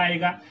सी बार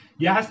आएगा।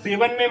 यहाँ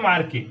 7 में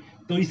मार्क है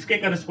तो इसके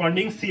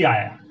करस्पॉन्डिंग सी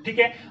आया। ठीक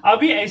है,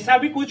 अभी ऐसा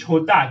भी कुछ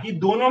होता कि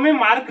दोनों में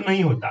मार्क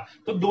नहीं होता,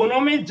 तो दोनों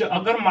में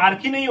अगर मार्क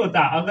ही नहीं होता,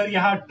 अगर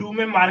यहाँ 2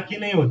 में मार्क ही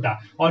नहीं होता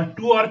और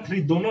 2 और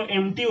 3 दोनों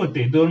एम्प्टी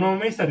होते, दोनों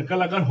में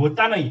सर्कल अगर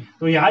होता नहीं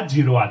तो यहाँ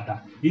 0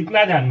 आता,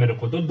 इतना ध्यान में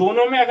रखो। तो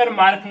दोनों में अगर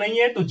मार्क नहीं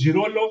है तो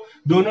 0 लो,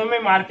 दोनों में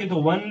मार्क है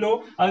तो 1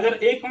 लो, अगर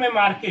एक में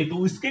मार्क है तो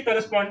उसके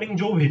करस्पॉन्डिंग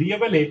जो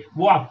वेरिएबल है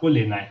वो आपको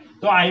लेना है।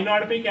 तो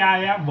I0 पे क्या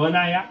आया, 1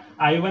 आया,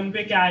 I1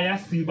 पे क्या आया,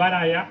 सी बार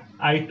आया,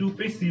 I2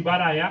 पे सी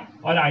बार आया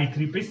और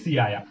I3 पे सी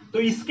आया। तो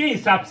इसके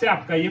हिसाब से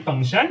आपका ये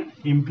फंक्शन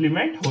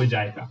इंप्लीमेंट हो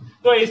जाएगा।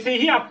 तो ऐसे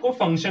ही आपको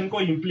फंक्शन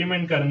को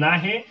इंप्लीमेंट करना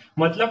है,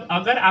 मतलब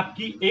अगर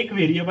आपकी एक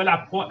वेरिएबल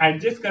आपको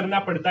एडजस्ट करना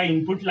पड़ता है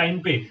इनपुट लाइन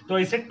पे, तो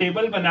ऐसे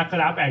टेबल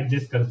बनाकर आप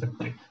एडजस्ट कर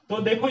सकते हैं। तो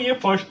देखो ये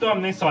फर्स्ट तो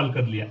हमने सॉल्व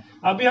कर लिया।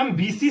 अभी हम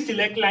बीसी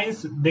सिलेक्ट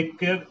लाइंस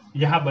देखकर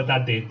यहाँ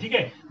बताते हैं, ठीक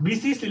है।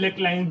 बीसी सिलेक्ट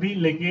लाइन भी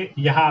लेके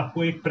यहाँ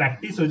आपको एक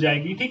प्रैक्टिस हो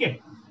जाएगी, ठीक है।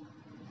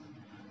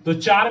 तो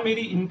 4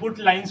 मेरी इनपुट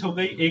लाइंस हो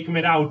गई, एक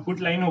मेरा आउटपुट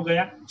लाइन हो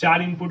गया।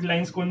 4 इनपुट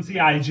लाइंस कौन सी,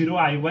 I0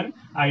 I1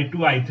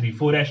 I2 I3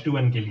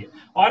 4:1 के लिए।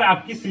 और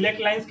आपकी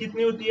सिलेक्ट लाइंस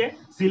कितनी होती है,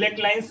 सिलेक्ट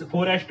लाइंस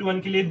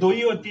 4:1 के लिए 2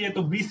 ही होती है।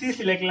 तो बीसी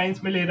सिलेक्ट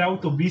लाइंस में ले रहा हूं,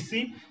 तो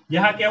बीसी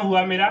यहाँ क्या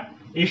हुआ मेरा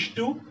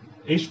H2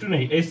 S2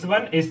 नहीं,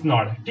 S1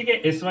 S0, ठीक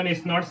है, S1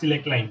 S0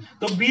 सिलेक्ट लाइन।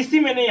 तो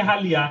BC मैंने यहां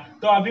लिया,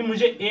 तो अभी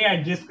मुझे A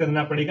एडजस्ट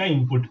करना पड़ेगा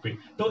इनपुट पे।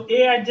 तो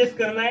A एडजस्ट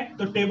करना है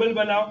तो टेबल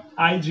बनाओ,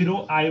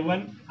 I0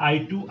 I1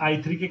 I2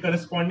 I3 के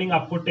करस्पॉन्डिंग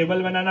आपको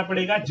टेबल बनाना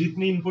पड़ेगा,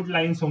 जितनी इनपुट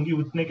लाइंस होंगी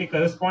उतने के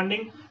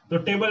करस्पॉन्डिंग। तो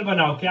टेबल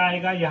बनाओ, क्या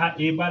आएगा, यहाँ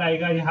A बार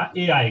आएगा, यहाँ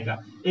A आएगा।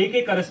 A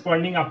के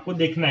करस्पॉन्डिंग आपको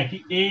देखना है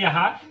कि A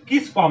यहाँ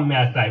किस फॉर्म में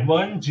आता है,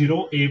 1 0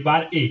 A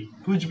बार A,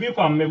 कुछ भी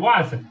फॉर्म में वो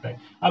आ सकता है।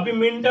 अभी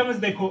मिन टर्म्स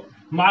देखो,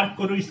 मार्क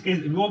करो इसके,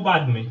 वो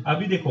बाद में।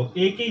 अभी देखो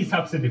ए के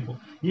हिसाब से देखो,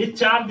 ये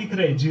 4 दिख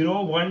रहे हैं, 0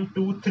 1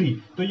 2 3,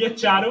 तो ये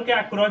चारों के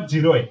अक्रॉस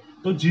 0 है।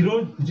 तो 0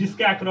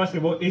 जिसके अक्रॉस है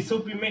वो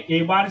एसओपी में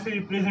ए बार से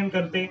रिप्रेजेंट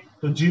करते हैं,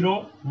 तो 0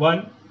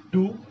 1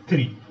 2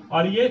 3,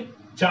 और ये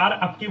 4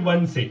 आपके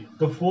 1 से,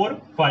 तो 4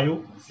 5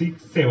 6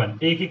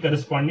 7 ए के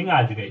करस्पॉन्डिंग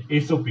आ गए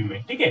एसओपी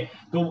में, ठीक है।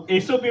 तो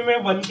एसओपी में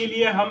 1 के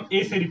लिए हम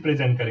ए से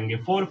रिप्रेजेंट करेंगे,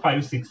 4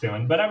 5 6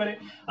 7, बराबर है।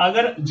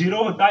 अगर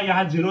 0 होता,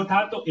 यहाँ 0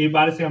 था, तो ए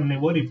बार से हमने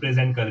वो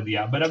रिप्रेजेंट कर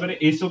दिया, बराबर है।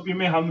 एसओपी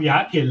में हम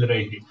यहाँ खेल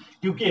रहे हैं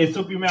क्योंकि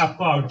एसओपी में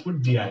आपको आउटपुट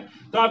दिया है।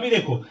 तो अभी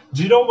देखो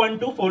 0 1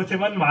 2 4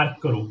 7 मार्क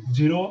करो,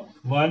 0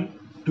 1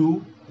 2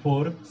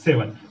 4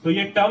 7, तो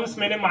ये टर्म्स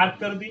मैंने मार्क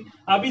कर दी।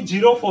 अभी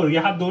 0 4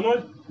 यहाँ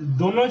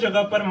दोनों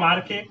जगह पर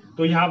मार्क है,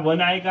 तो यहाँ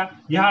 1 आएगा।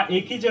 यहाँ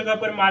एक ही जगह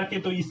पर मार्क है,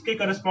 तो इसके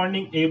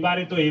करस्पॉन्डिंग ए बार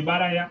है, तो ए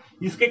बार आया।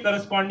 इसके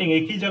करस्पॉन्डिंग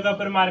एक ही जगह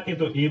पर मार्क है,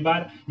 तो ए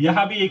बार।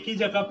 यहाँ भी एक ही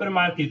जगह पर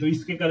मार्क है, तो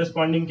इसके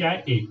करस्पॉन्डिंग क्या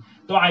है, ए।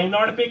 तो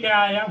I0 पे क्या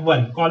आया,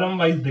 1, कॉलम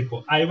वाइज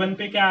देखो। I1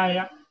 पे क्या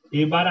आया,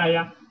 ए बार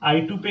आया।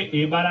 I2 पे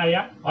ए बार आया,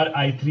 और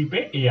I3 पे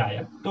ए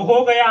आया। तो हो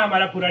गया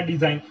हमारा पूरा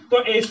डिजाइन।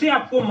 तो ऐसे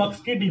आपको मक्स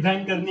की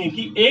डिजाइन करनी है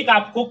कि एक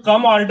आपको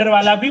कम ऑर्डर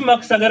वाला भी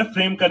मक्स अगर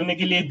फ्रेम करने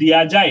के लिए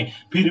दिया जाए,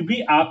 फिर भी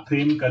आप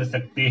फ्रेम कर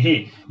सकते हैं।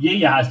 ये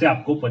यहां से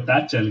आपको पता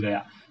चल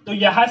गया। तो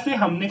यहां से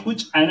हमने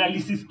कुछ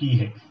एनालिसिस की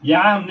है।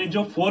 यहां हमने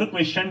जो 4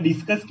 क्वेश्चन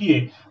डिस्कस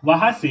किए,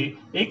 वहां से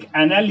एक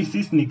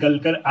एनालिसिस निकल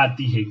कर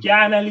आती है।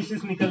 क्या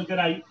एनालिसिस निकल कर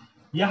आई,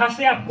 यहां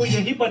से आपको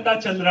यही पता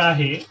चल रहा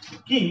है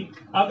कि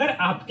अगर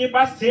आपके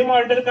पास सेम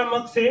ऑर्डर का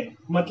मक्स है,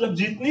 मतलब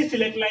जितनी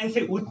सिलेक्ट लाइन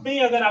से उतने ही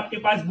अगर आपके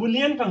पास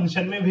बुलियन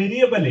फंक्शन में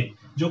वेरिएबल है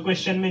जो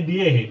क्वेश्चन में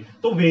दिए हैं,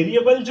 तो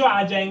वेरिएबल जो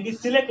आ जाएंगे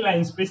सिलेक्ट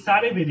लाइंस पे,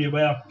 सारे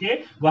वेरिएबल आपके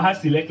वहां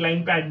सिलेक्ट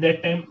लाइन पे एट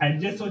दैट टाइम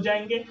एडजस्ट हो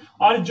जाएंगे।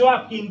 और जो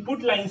आपकी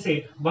इनपुट लाइन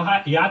से वहां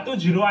या तो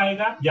 0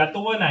 आएगा या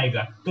तो 1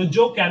 आएगा। तो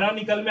जो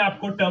कैनोनिकल में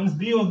आपको टर्म्स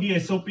दी होगी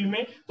एसओपी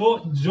में,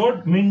 तो जो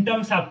मिन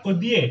टर्म्स आपको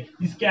दिए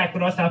इसके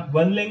अक्रॉस आप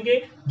 1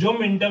 लेंगे, जो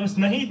मिन टर्म्स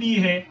नहीं दी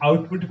है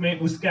आउटपुट में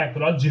उसके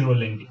अक्रॉस 0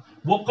 लेंगे।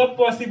 वो कब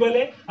पॉसिबल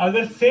है,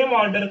 अगर सेम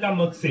ऑर्डर का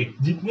मक्स है,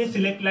 जितनी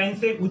सिलेक्ट लाइन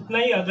से उतना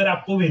ही अगर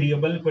आपको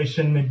वेरिएबल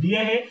क्वेश्चन में दिए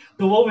हैं,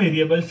 तो वो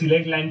वेरिएबल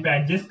सिलेक्ट लाइन पे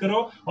एडजस्ट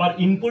करो, और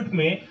इनपुट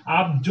में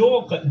आप जो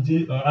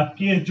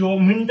आपके जो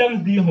मिन टर्म्स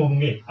दिए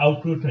होंगे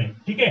आउटपुट में,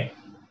 ठीक है,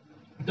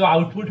 तो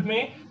आउटपुट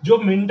में जो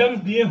मिन टर्म्स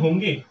दिए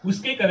होंगे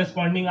उसके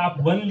करस्पॉन्डिंग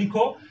आप 1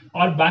 लिखो,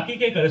 और बाकी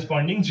के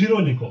करस्पॉन्डिंग 0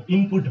 लिखो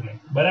इनपुट में,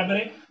 बराबर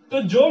है।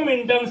 तो जो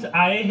मिन टर्म्स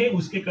आए हैं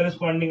उसके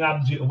करस्पॉन्डिंग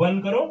आप 1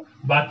 करो,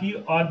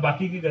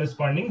 बाकी के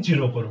करस्पॉन्डिंग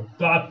 0 करो।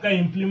 तो आपका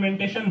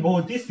इंप्लीमेंटेशन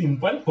बहुत ही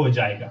सिंपल हो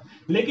जाएगा।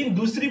 लेकिन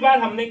दूसरी बार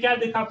हमने क्या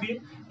देखा फिर,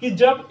 कि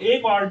जब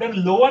एक ऑर्डर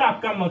लोअर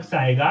आपका मक्स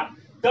आएगा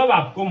तब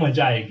आपको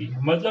मजा आएगी।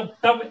 मतलब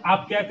तब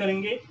आप क्या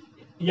करेंगे,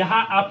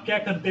 यहाँ आप क्या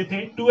करते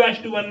थे,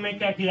 2:1 में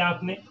क्या किया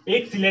आपने,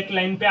 एक सिलेक्ट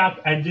लाइन पे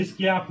आप एडजस्ट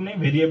किया आपने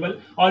वेरिएबल,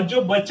 और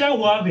जो बचा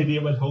हुआ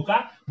वेरिएबल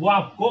होगा वो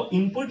आपको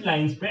इनपुट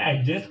लाइंस पे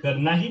एडजस्ट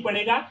करना ही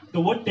पड़ेगा।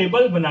 तो वो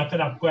टेबल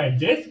बनाकर आपको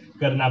एडजस्ट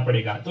करना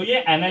पड़ेगा। तो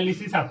ये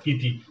एनालिसिस आपकी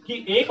थी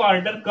कि एक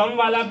ऑर्डर कम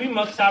वाला भी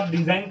मक्स आप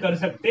डिजाइन कर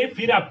सकते,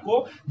 फिर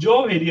आपको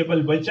जो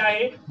वेरिएबल बचा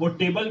है वो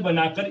टेबल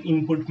बनाकर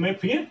इनपुट में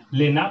फिर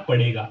लेना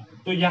पड़ेगा।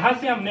 तो यहां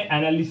से हमने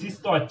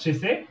एनालिसिस तो अच्छे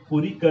से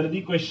पूरी कर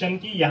दी क्वेश्चन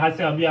की। यहां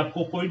से अभी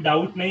आपको कोई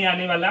डाउट नहीं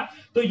आने वाला।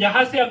 तो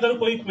यहां से अगर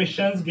कोई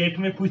क्वेश्चंस गेट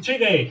में पूछे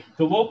गए,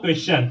 तो वो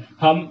क्वेश्चन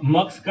हम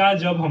मक्स का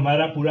जब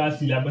हमारा पूरा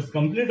सिलेबस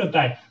कंप्लीट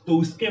होता है तो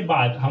उसके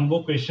बाद हम वो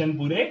क्वेश्चन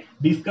पूरे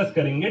डिस्कस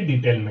करेंगे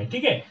डिटेल में,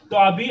 ठीक है। तो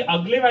अभी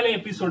अगले वाले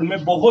एपिसोड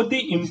में बहुत ही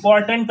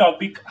इंपॉर्टेंट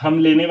टॉपिक हम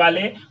लेने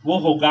वाले, वो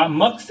होगा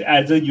मक्स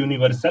एज अ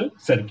यूनिवर्सल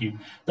सर्किट।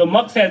 तो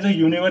मक्स एज अ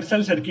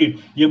यूनिवर्सल सर्किट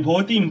ये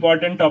बहुत ही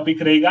इंपॉर्टेंट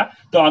टॉपिक रहेगा।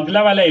 तो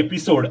अगला वाला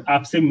एपिसोड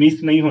आपसे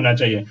मिस नहीं होना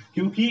चाहिए,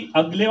 क्योंकि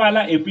अगले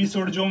वाला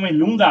एपिसोड जो मैं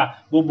लूंगा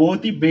वो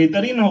बहुत ही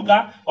बेहतरीन होगा,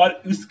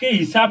 और उसके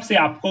हिसाब से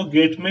आपको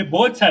गेट में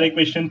बहुत सारे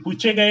क्वेश्चन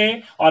पूछे गए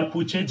और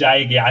पूछे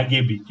जाएंगे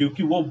आगे भी,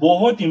 क्योंकि वो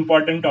बहुत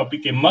इंपॉर्टेंट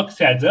टॉपिक है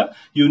मक्स एज अ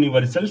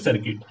यूनिवर्सल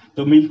सर्किट।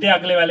 तो मिलते हैं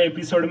अगले वाले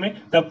एपिसोड में,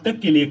 तब तक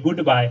के लिए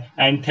good bye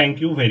and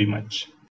thank you very much.